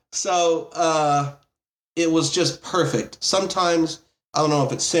know. So it was just perfect. Sometimes, I don't know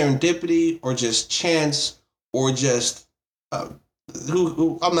if it's serendipity or just chance or just, I'm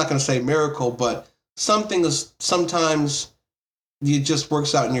not going to say miracle, but sometimes it just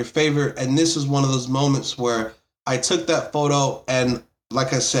works out in your favor. And this is one of those moments where I took that photo, and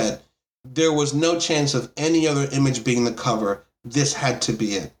like I said, there was no chance of any other image being the cover. This had to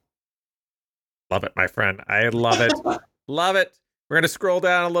be it. Love it, my friend. I love it. Love it. We're going to scroll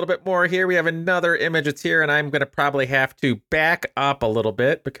down a little bit more here. We have another image. It's here, and I'm going to probably have to back up a little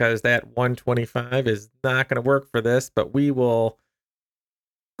bit because that 125 is not going to work for this, but we will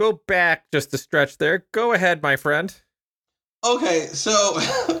go back just a stretch there. Go ahead, my friend. Okay, so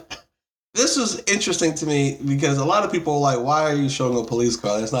this is interesting to me because a lot of people are like, why are you showing a police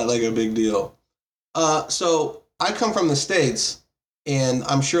car? It's not like a big deal. So I come from the States, and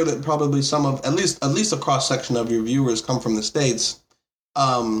I'm sure that probably some of, at least a cross-section of your viewers come from the States.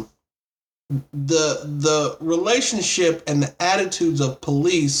 The relationship and the attitudes of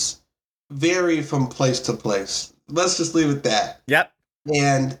police vary from place to place. Let's just leave it that. Yep.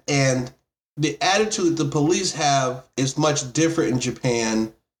 And the attitude the police have is much different in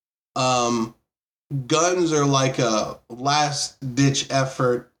Japan. Guns are like a last-ditch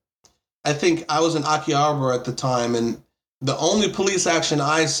effort. I think I was in Akihabara at the time, and the only police action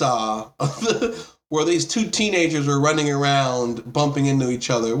I saw where these two teenagers were running around bumping into each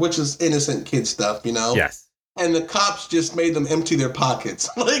other, which is innocent kid stuff, Yes. And the cops just made them empty their pockets.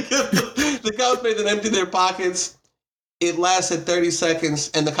 Like, the cops made them empty their pockets. It lasted 30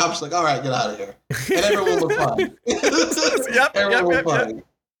 seconds, and the cops were like, all right, get out of here. And everyone was fine. Everyone was fine.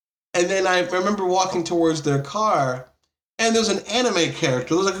 And then I remember walking towards their car, and there's an anime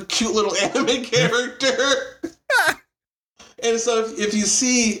character. There's like a cute little anime character. And so if you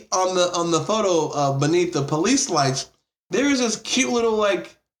see on the photo beneath the police lights, there is this cute little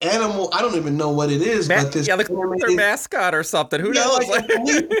like animal. I don't even know what it is, but this their mascot or something. Who knows? like a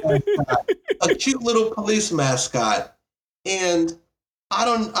police mascot, a cute little police mascot, and I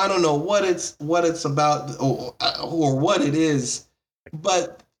don't know what it's about or what it is,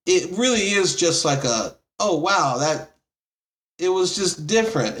 but it really is just like oh wow, that it was just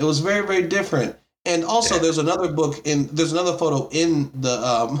different. It was very, very different. And also there's another photo in the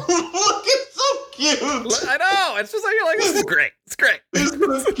look, it's so cute. I know. It's just like you're like, this is great. It's great. It's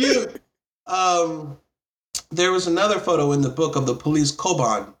so cute. There was another photo in the book of the police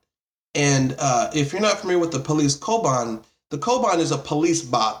Koban. And if you're not familiar with the police Koban, the Koban is a police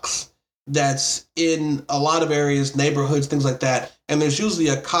box that's in a lot of areas, neighborhoods, things like that. And there's usually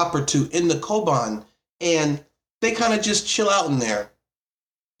a cop or two in the Koban, and they kind of just chill out in there.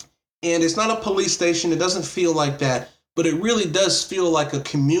 And it's not a police station. It doesn't feel like that, but it really does feel like a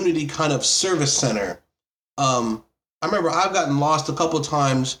community kind of service center. I remember I've gotten lost a couple of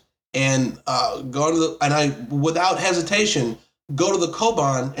times and without hesitation, go to the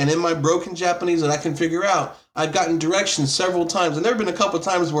Koban, and in my broken Japanese that I can figure out, I've gotten directions several times. And there have been a couple of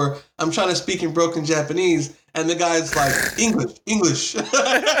times where I'm trying to speak in broken Japanese, and the guy's like, English. English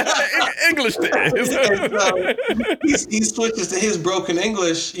days. He switches to his broken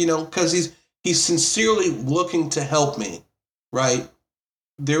English, because he's sincerely looking to help me, right?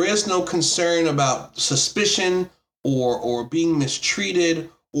 There is no concern about suspicion or being mistreated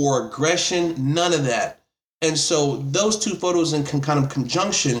or aggression, none of that. And so those two photos in kind of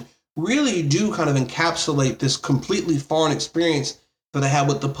conjunction really do kind of encapsulate this completely foreign experience that I had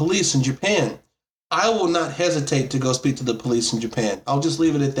with the police in Japan. I will not hesitate to go speak to the police in Japan. I'll just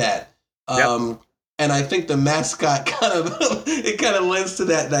leave it at that. Yep. And I think the mascot kind of lends to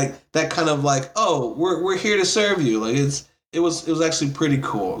that kind of like, oh, we're here to serve you. Like it was actually pretty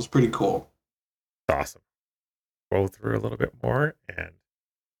cool. It was pretty cool. Awesome. Go through a little bit more and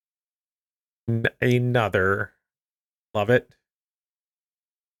another. Love it.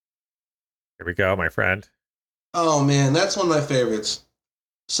 Here we go, my friend. Oh man, that's one of my favorites.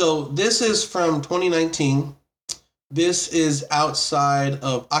 So this is from 2019. This is outside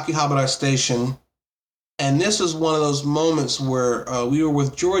of Akihabara Station. And this is one of those moments where we were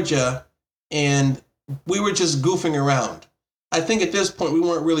with Georgia and we were just goofing around. I think at this point we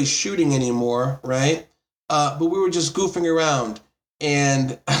weren't really shooting anymore, right? But we were just goofing around.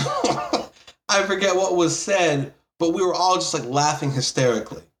 And I forget what was said, but we were all just like laughing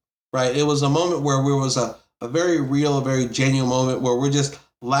hysterically, right? It was a moment where we was a very real, a very genuine moment where we're just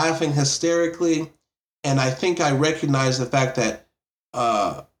laughing hysterically. And I think I recognized the fact that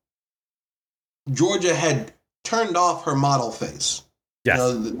Georgia had turned off her model face. Yes.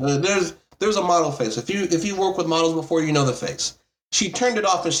 There's a model face. If you work with models before, you know the face. She turned it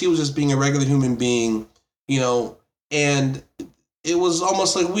off and she was just being a regular human being, and it was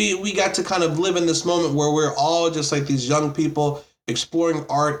almost like we got to kind of live in this moment where we're all just like these young people exploring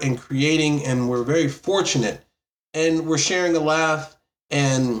art and creating, and we're very fortunate. And we're sharing a laugh,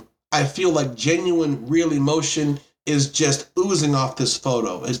 and I feel like genuine, real emotion is just oozing off this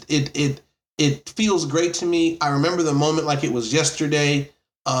photo. It feels great to me. I remember the moment like it was yesterday.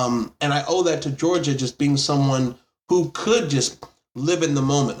 And I owe that to Georgia just being someone who could just live in the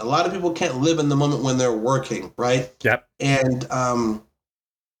moment. A lot of people can't live in the moment when they're working, right? Yep. And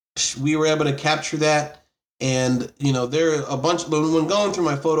we were able to capture that. And, there are a bunch, when going through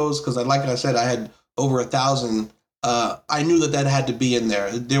my photos, because like I said, I had over 1,000, I knew that had to be in there.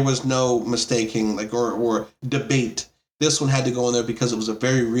 There was no mistaking or debate. This one had to go in there because it was a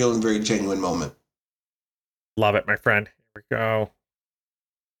very real and very genuine moment. Love it, my friend. Here we go.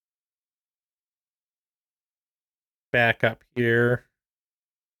 Back up here.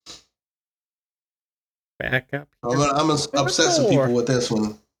 Back up here. I'm going to upset some people with this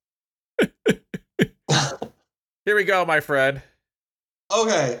one. Here we go, my friend.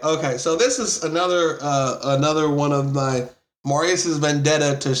 Okay. So this is another one of my Maurice's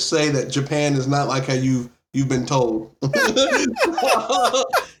vendetta to say that Japan is not like how you've been told.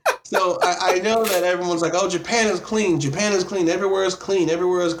 So I know that everyone's like, oh, Japan is clean. Japan is clean. Everywhere is clean.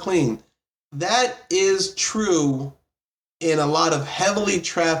 Everywhere is clean. That is true in a lot of heavily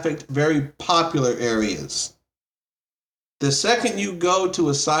trafficked, very popular areas. The second you go to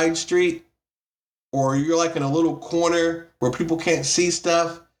a side street or you're like in a little corner where people can't see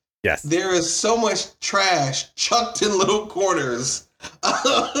stuff, yes, there is so much trash chucked in little corners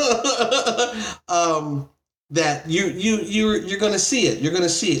that you're going to see it. You're going to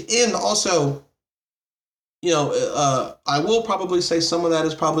see it. And also, I will probably say some of that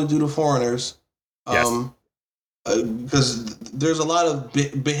is probably due to foreigners. Yes. because there's a lot of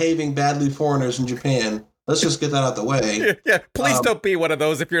behaving badly foreigners in Japan. Let's just get that out the way. Yeah, please don't be one of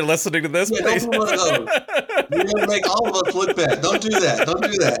those if you're listening to this. Yeah, Please. don't be one of those. You're gonna make all of us look bad. Don't do that. Don't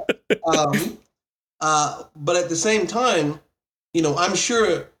do that. But at the same time, I'm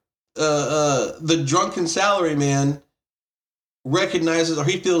sure the drunken salaryman recognizes, or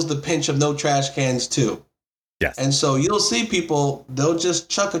he feels the pinch of no trash cans too. Yes. And so you'll see people, they'll just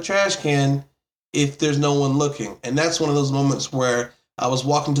chuck a trash can if there's no one looking. And that's one of those moments where I was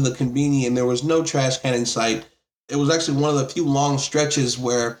walking to the convenience and there was no trash can in sight. It was actually one of the few long stretches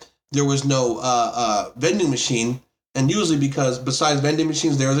where there was no vending machine. And usually because besides vending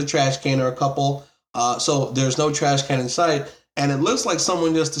machines, there's a trash can or a couple. So there's no trash can in sight. And it looks like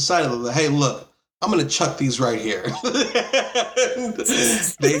someone just decided, hey, look, I'm going to chuck these right here.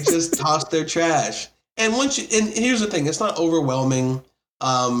 They just tossed their trash. And here's the thing, it's not overwhelming.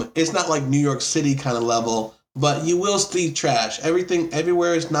 It's not like New York City kind of level, but you will see trash.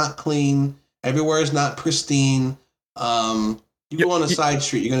 Everywhere is not clean. Everywhere is not pristine. You go on a side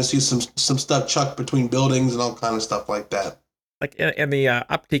street, you're going to see some stuff chucked between buildings and all kind of stuff like that. Like in the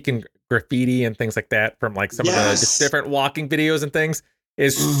uptick in graffiti and things like that from like some of the just different walking videos and things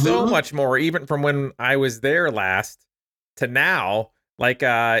is so much more, even from when I was there last to now. Like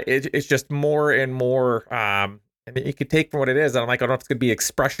it's just more and more. And you could take from what it is. And I'm like, I don't know if it's gonna be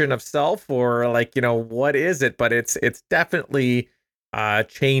expression of self or like, what is it? But it's definitely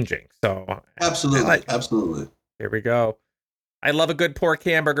changing. So absolutely, absolutely. Here we go. I love a good pork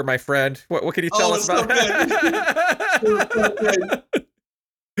hamburger, my friend. What can you tell us about that?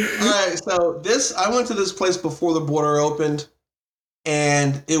 All right, so I went to this place before the border opened,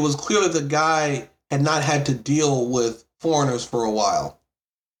 and it was clear that the guy had not had to deal with foreigners for a while.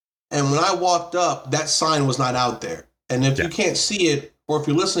 And when I walked up, that sign was not out there. And if you can't see it, or if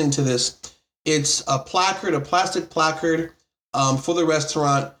you're listening to this, it's a plastic placard for the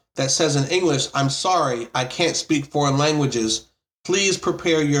restaurant that says in English, "I'm sorry, I can't speak foreign languages. Please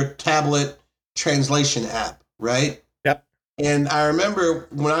prepare your tablet translation app," right? Yep. And I remember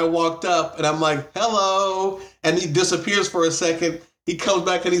when I walked up and I'm like, "Hello," and he disappears for a second. He comes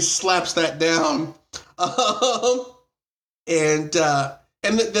back and he slaps that down. And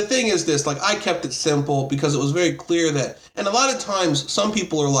the thing is this, like, I kept it simple because it was very clear that, and a lot of times some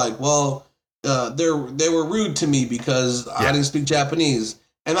people are like, well, they were rude to me because I didn't speak Japanese.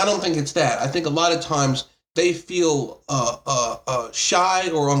 And I don't think it's that. I think a lot of times they feel shy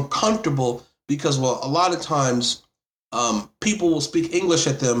or uncomfortable because, well, a lot of times people will speak English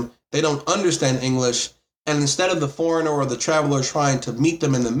at them. They don't understand English. And instead of the foreigner or the traveler trying to meet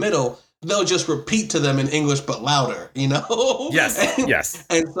them in the middle, they'll just repeat to them in English, but louder, Yes, yes.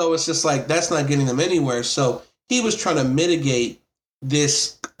 And so it's just like, that's not getting them anywhere. So he was trying to mitigate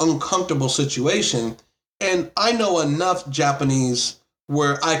this uncomfortable situation. And I know enough Japanese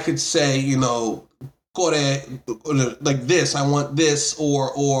where I could say, kore, like this, I want this,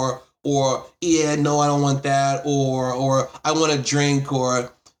 or yeah, no, I don't want that, or I want a drink,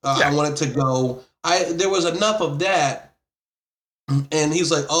 or I want it to go. There was enough of that. And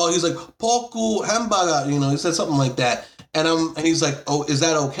he's like, poku hamburger, he said something like that. And he's like, oh, is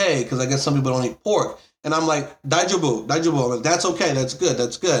that okay? Because I guess some people don't eat pork. And I'm like, daijobu. I'm like, that's okay, that's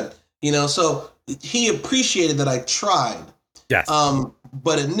good. So he appreciated that I tried. Yes.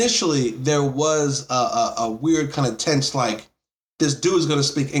 But initially there was a weird kind of tense, like, this dude's going to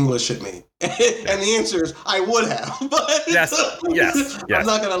speak English at me. And the answer is, I would have. But yes. I'm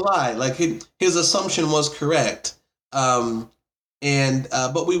not going to lie. Like, his assumption was correct.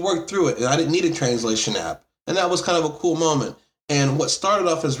 But we worked through it, and I didn't need a translation app. And that was kind of a cool moment. And what started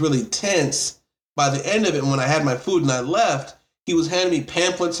off as really tense, by the end of it, when I had my food and I left, he was handing me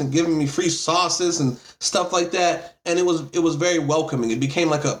pamphlets and giving me free sauces and stuff like that. And it was very welcoming. It became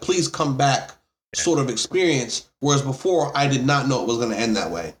like a please come back sort of experience. Whereas before, I did not know it was going to end that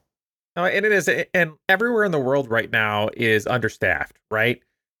way. No, and it is. And everywhere in the world right now is understaffed, right?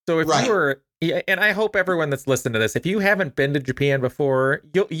 So if you were, and I hope everyone that's listening to this, if you haven't been to Japan before,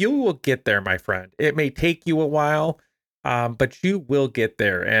 you will get there, my friend. It may take you a while, but you will get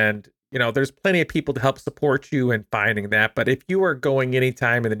there. And, there's plenty of people to help support you in finding that. But if you are going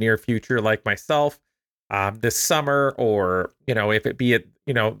anytime in the near future, like myself, this summer, or, if it be,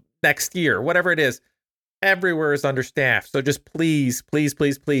 next year, whatever it is, everywhere is understaffed. So just please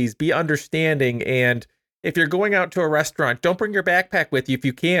be understanding. And if you're going out to a restaurant, don't bring your backpack with you if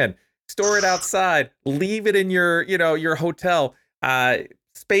you can. Store it outside. Leave it in your hotel.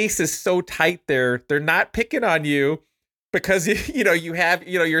 Space is so tight there. They're not picking on you. because you have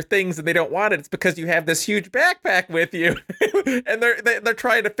your things and they don't want it. It's because you have this huge backpack with you, and they're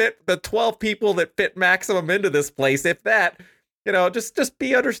trying to fit the 12 people that fit maximum into this place. If that, just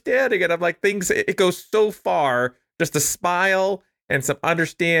be understanding. And I'm like, it goes so far. Just a smile and some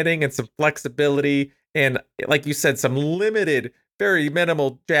understanding and some flexibility, and like you said, some limited, very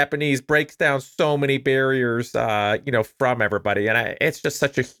minimal Japanese breaks down so many barriers, from everybody, and it's just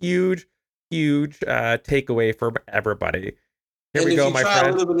such a huge takeaway for everybody. Here we go, my friend. If you try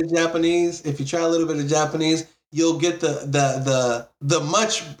a little bit of Japanese, you'll get the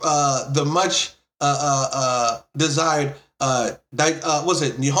much desired was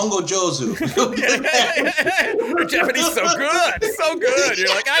it Nihongo Jozu? Your Japanese is so good. You're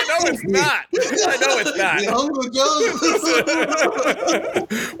like, I know it's not. Nihongo Jozu.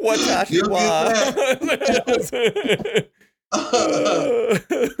 Watashi wa.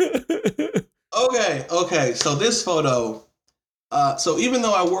 Okay. So this photo. So even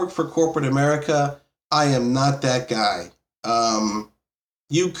though I work for corporate America, I am not that guy.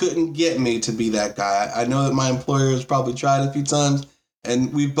 You couldn't get me to be that guy. I know that my employer has probably tried a few times,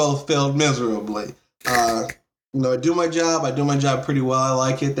 and we both failed miserably. I do my job pretty well. I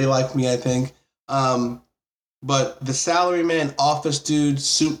like it. They like me, I think. But the salaryman, office dude,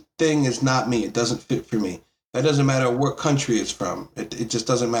 suit thing is not me. It doesn't fit for me. That doesn't matter what country it's from. It just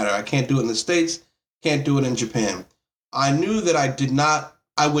doesn't matter. I can't do it in the States. Can't do it in Japan. I knew that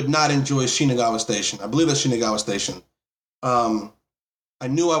I would not enjoy Shinagawa Station. I believe that's Shinagawa Station. I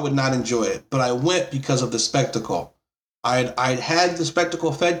knew I would not enjoy it, but I went because of the spectacle. I'd had the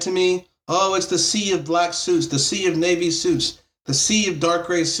spectacle fed to me. Oh, it's the sea of black suits, the sea of navy suits, the sea of dark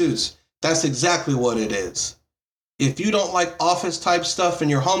gray suits. That's exactly what it is. If you don't like office type stuff in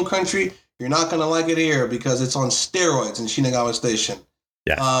your home country, you're not going to like it here because it's on steroids in Shinagawa Station.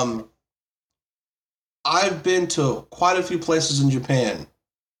 Yes. I've been to quite a few places in Japan.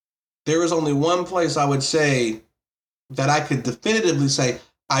 There is only one place I would say that I could definitively say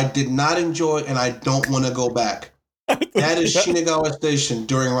I did not enjoy and I don't want to go back. That is Shinagawa Station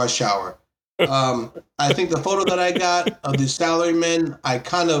during rush hour. I think the photo that I got of the salarymen,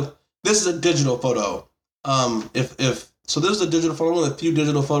 this is a digital photo. This is a digital photo, one of the few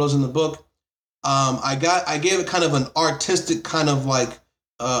digital photos in the book. I gave it kind of an artistic kind of like,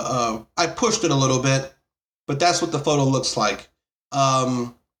 I pushed it a little bit, but that's what the photo looks like.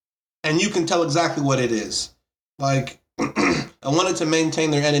 And you can tell exactly what it is. Like, I wanted to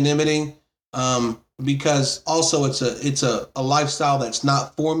maintain their anonymity, because also it's a lifestyle that's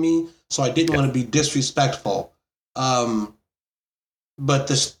not for me, so I didn't want to be disrespectful. But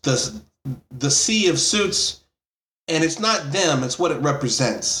the sea of suits, and it's not them, it's what it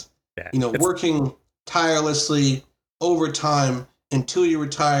represents. Yeah, working tirelessly overtime until you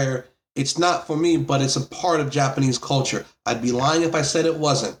retire. It's not for me, but it's a part of Japanese culture. I'd be lying if I said it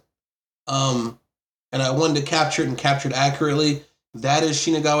wasn't. And I wanted to capture it and capture it accurately. That is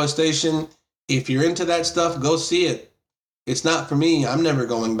Shinagawa Station. If you're into that stuff, go see it. It's not for me. I'm never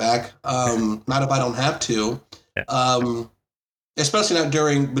going back. Not if I don't have to. Especially not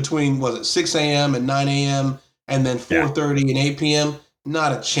between 6 a.m. and 9 a.m. and then 4:30 and 8 p.m.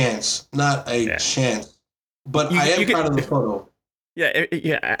 Not a chance. Not a chance. But I am proud of the photo.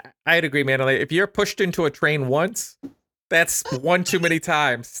 Yeah, I'd agree, man. If you're pushed into a train once, that's one too many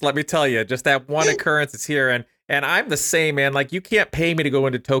times. Let me tell you, just that one occurrence is here. And I'm the same, man. Like, you can't pay me to go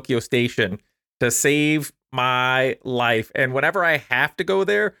into Tokyo Station to save my life. And whenever I have to go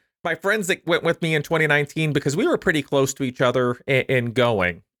there, my friends that went with me in 2019, because we were pretty close to each other in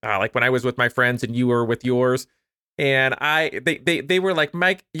going, like when I was with my friends and you were with yours. And they were like,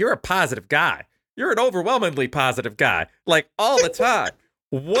 Mike, you're a positive guy. You're an overwhelmingly positive guy, like all the time.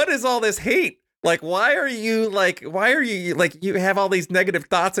 What is all this hate? Like, why are you you have all these negative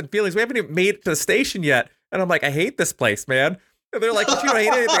thoughts and feelings? We haven't even made it to the station yet. And I'm like, I hate this place, man. And they're like, but you don't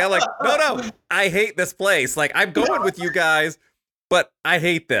hate anything. I'm like, no, I hate this place. Like, I'm going with you guys, but I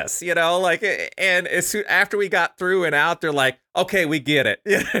hate this, and as soon after we got through and out, they're like, okay, we get it.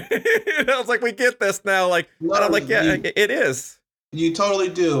 I was like, we get this now. Like, and I'm like, yeah, it is. You totally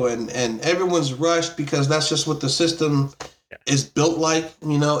do. And everyone's rushed because that's just what the system is built like.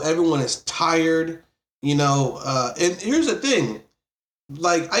 Everyone is tired, and here's the thing.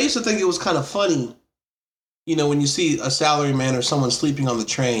 Like, I used to think it was kind of funny, when you see a salaryman or someone sleeping on the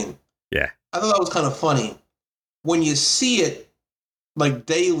train. Yeah. I thought that was kind of funny. When you see it, like,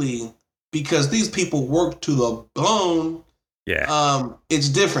 daily, because these people work to the bone. Yeah. It's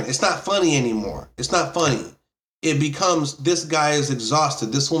different. It's not funny anymore. It's not funny. It becomes, this guy is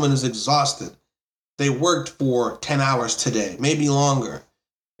exhausted. This woman is exhausted. They worked for 10 hours today, maybe longer.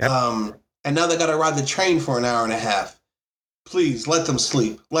 Yep. And now they got to ride the train for an hour and a half. please let them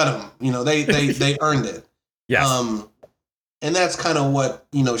sleep. Let them. They earned it. Yes. And that's kind of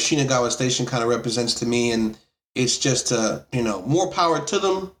what Shinagawa Station kind of represents to me, and it's just more power to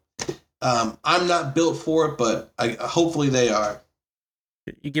them. I'm not built for it, but hopefully they are.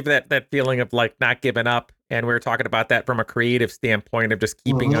 You give that feeling of like not giving up, and we were talking about that from a creative standpoint of just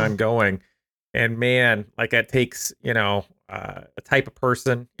keeping on going. And man, like that takes a type of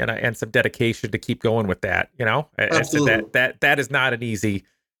person and some dedication to keep going with that. Absolutely. That is not an easy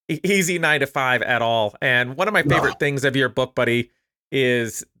 9 to 5 at all. And one of my favorite things of your book, buddy,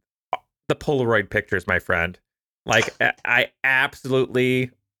 is the Polaroid pictures, my friend. Like I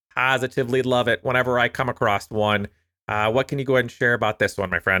absolutely positively love it whenever I come across one. What can you go ahead and share about this one,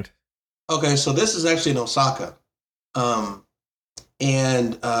 my friend? Okay, so this is actually in Osaka.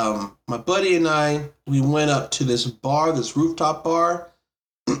 And my buddy and we went up to this bar, this rooftop bar.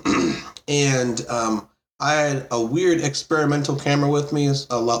 And I had a weird experimental camera with me, a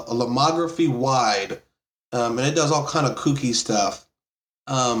lomography wide. And it does all kind of kooky stuff.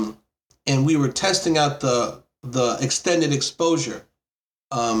 And we were testing out the extended exposure.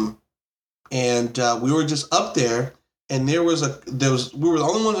 And we were just up there, and we were the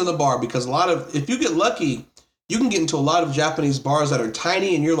only ones in the bar, because if you get lucky, you can get into a lot of Japanese bars that are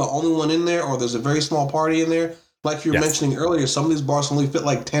tiny and you're the only one in there, or there's a very small party in there. Like you were mentioning earlier, some of these bars only fit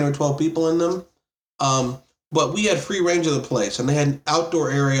like 10 or 12 people in them. But we had free range of the place, and they had an outdoor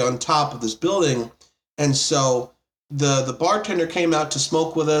area on top of this building. And so the bartender came out to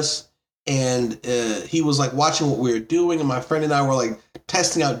smoke with us, and he was like watching what we were doing, and my friend and I were like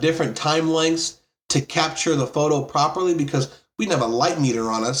testing out different time lengths to capture the photo properly, because we didn't have a light meter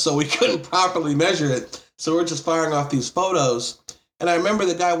on us, so we couldn't properly measure it. So we're just firing off these photos. And I remember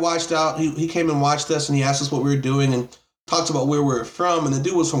the guy watched out. He came and watched us, and he asked us what we were doing and talked about where we were from. And the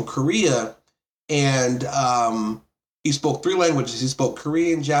dude was from Korea, and he spoke 3 languages. He spoke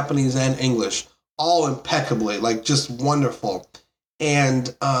Korean, Japanese, and English, all impeccably, like just wonderful.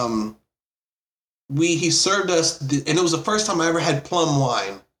 And he served us, and it was the first time I ever had plum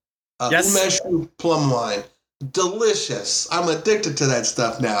wine. Umeshu plum wine. Delicious. I'm addicted to that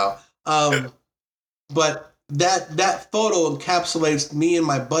stuff now. But that photo encapsulates me and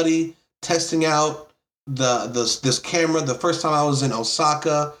my buddy testing out this camera the first time I was in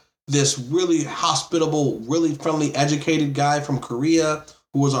Osaka. This really hospitable, really friendly, educated guy from Korea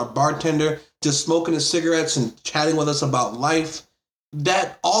who was our bartender, just smoking his cigarettes and chatting with us about life.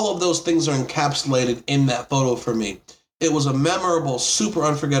 That all of those things are encapsulated in that photo for me. It was a memorable, super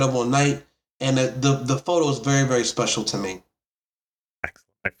unforgettable night, and the photo is very, very special to me.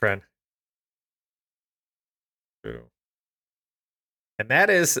 Excellent, my friend. True. And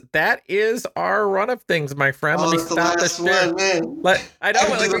that is our run of things, my friend. Let me stop this share. I know,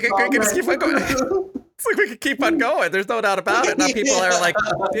 like we can just keep on going. It's like we can keep on going. There's no doubt about it. Now people are like,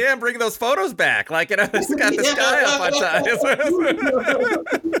 "Damn, bring those photos back!" Like, this got this guy up on time.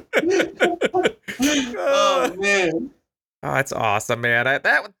 Oh man. Oh, that's awesome, man.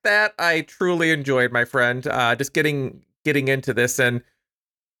 That I truly enjoyed, my friend. Just getting into this, and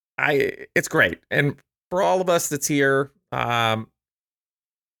it's great. And for all of us that's here,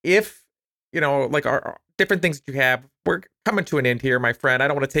 if like our different things that you have, we're coming to an end here, my friend. I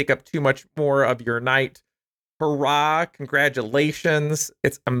don't want to take up too much more of your night. Hurrah! Congratulations!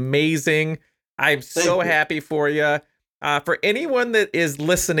 It's amazing. I'm so happy for you. For anyone that is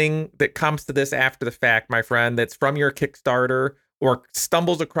listening that comes to this after the fact, my friend, that's from your Kickstarter or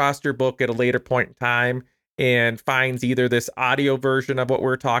stumbles across your book at a later point in time and finds either this audio version of what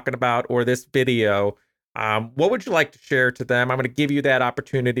we're talking about or this video, what would you like to share to them? I'm going to give you that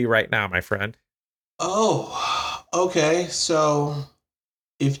opportunity right now, my friend. Oh, okay. So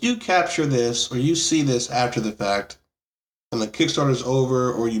if you capture this or you see this after the fact and the Kickstarter is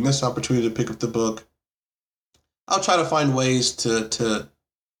over, or you miss the opportunity to pick up the book, I'll try to find ways to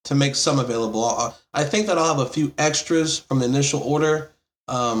make some available. I think that I'll have a few extras from the initial order.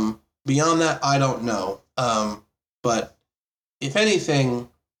 Beyond that, I don't know. But if anything,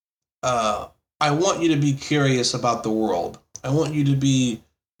 I want you to be curious about the world. I want you to be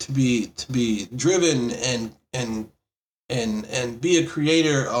driven and be a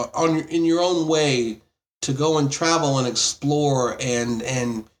creator in your own way, to go and travel and explore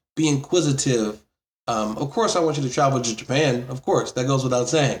and be inquisitive. Of course, I want you to travel to Japan. Of course, that goes without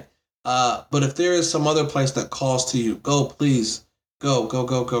saying. But if there is some other place that calls to you, go, please. Go.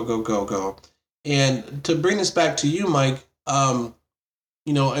 And to bring this back to you, Mike,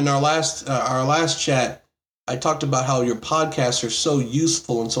 in our last chat, I talked about how your podcasts are so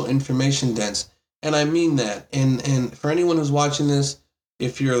useful and so information dense. And I mean that. And for anyone who's watching this,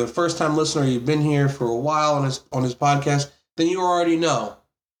 if you're the first time listener, you've been here for a while on his podcast, then you already know.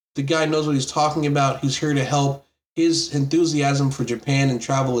 The guy knows what he's talking about. He's here to help. His enthusiasm for Japan and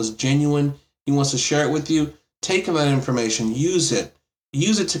travel is genuine. He wants to share it with you. Take that information, use it.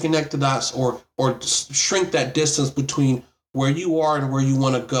 Use it to connect the dots or shrink that distance between where you are and where you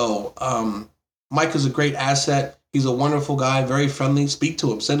want to go. Mike is a great asset. He's a wonderful guy, very friendly. Speak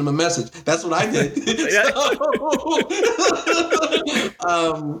to him, send him a message. That's what I did.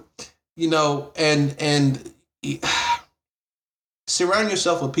 And surround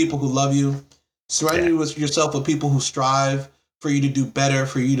yourself with people who love you. Surround yourself with people who strive for you to do better,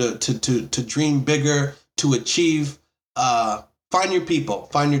 for you to dream bigger, to achieve. Find your people,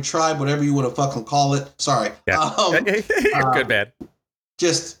 find your tribe, whatever you want to fucking call it. Sorry. Yeah. You're good, man.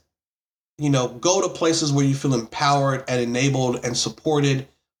 Just, go to places where you feel empowered and enabled and supported.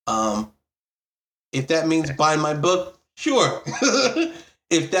 If that means buying my book, sure.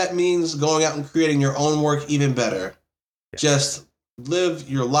 If that means going out and creating your own work, even better. Yeah. Just live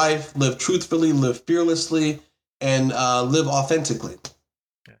your life, live truthfully, live fearlessly, and live authentically.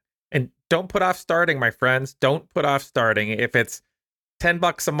 And don't put off starting, my friends. Don't put off starting. If it's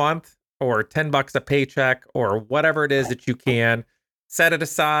 $10 a month or $10 a paycheck or whatever it is that you can, set it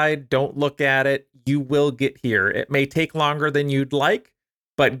aside. Don't look at it. You will get here. It may take longer than you'd like,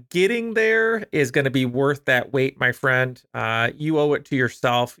 but getting there is going to be worth that wait, my friend. You owe it to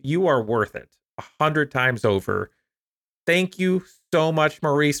yourself. You are worth it 100 times over. Thank you so much,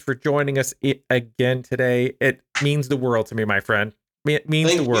 Maurice, for joining us again today. It means the world to me, my friend. It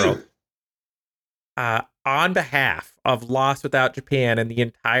means the world. On behalf of Lost Without Japan and the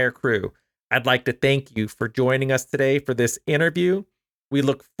entire crew, I'd like to thank you for joining us today for this interview. We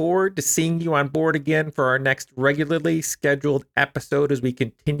look forward to seeing you on board again for our next regularly scheduled episode as we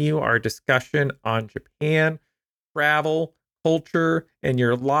continue our discussion on Japan, travel, culture, and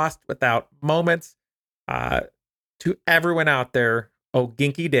your Lost Without moments. To everyone out there,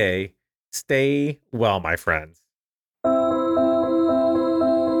 Oginki Day, stay well, my friends.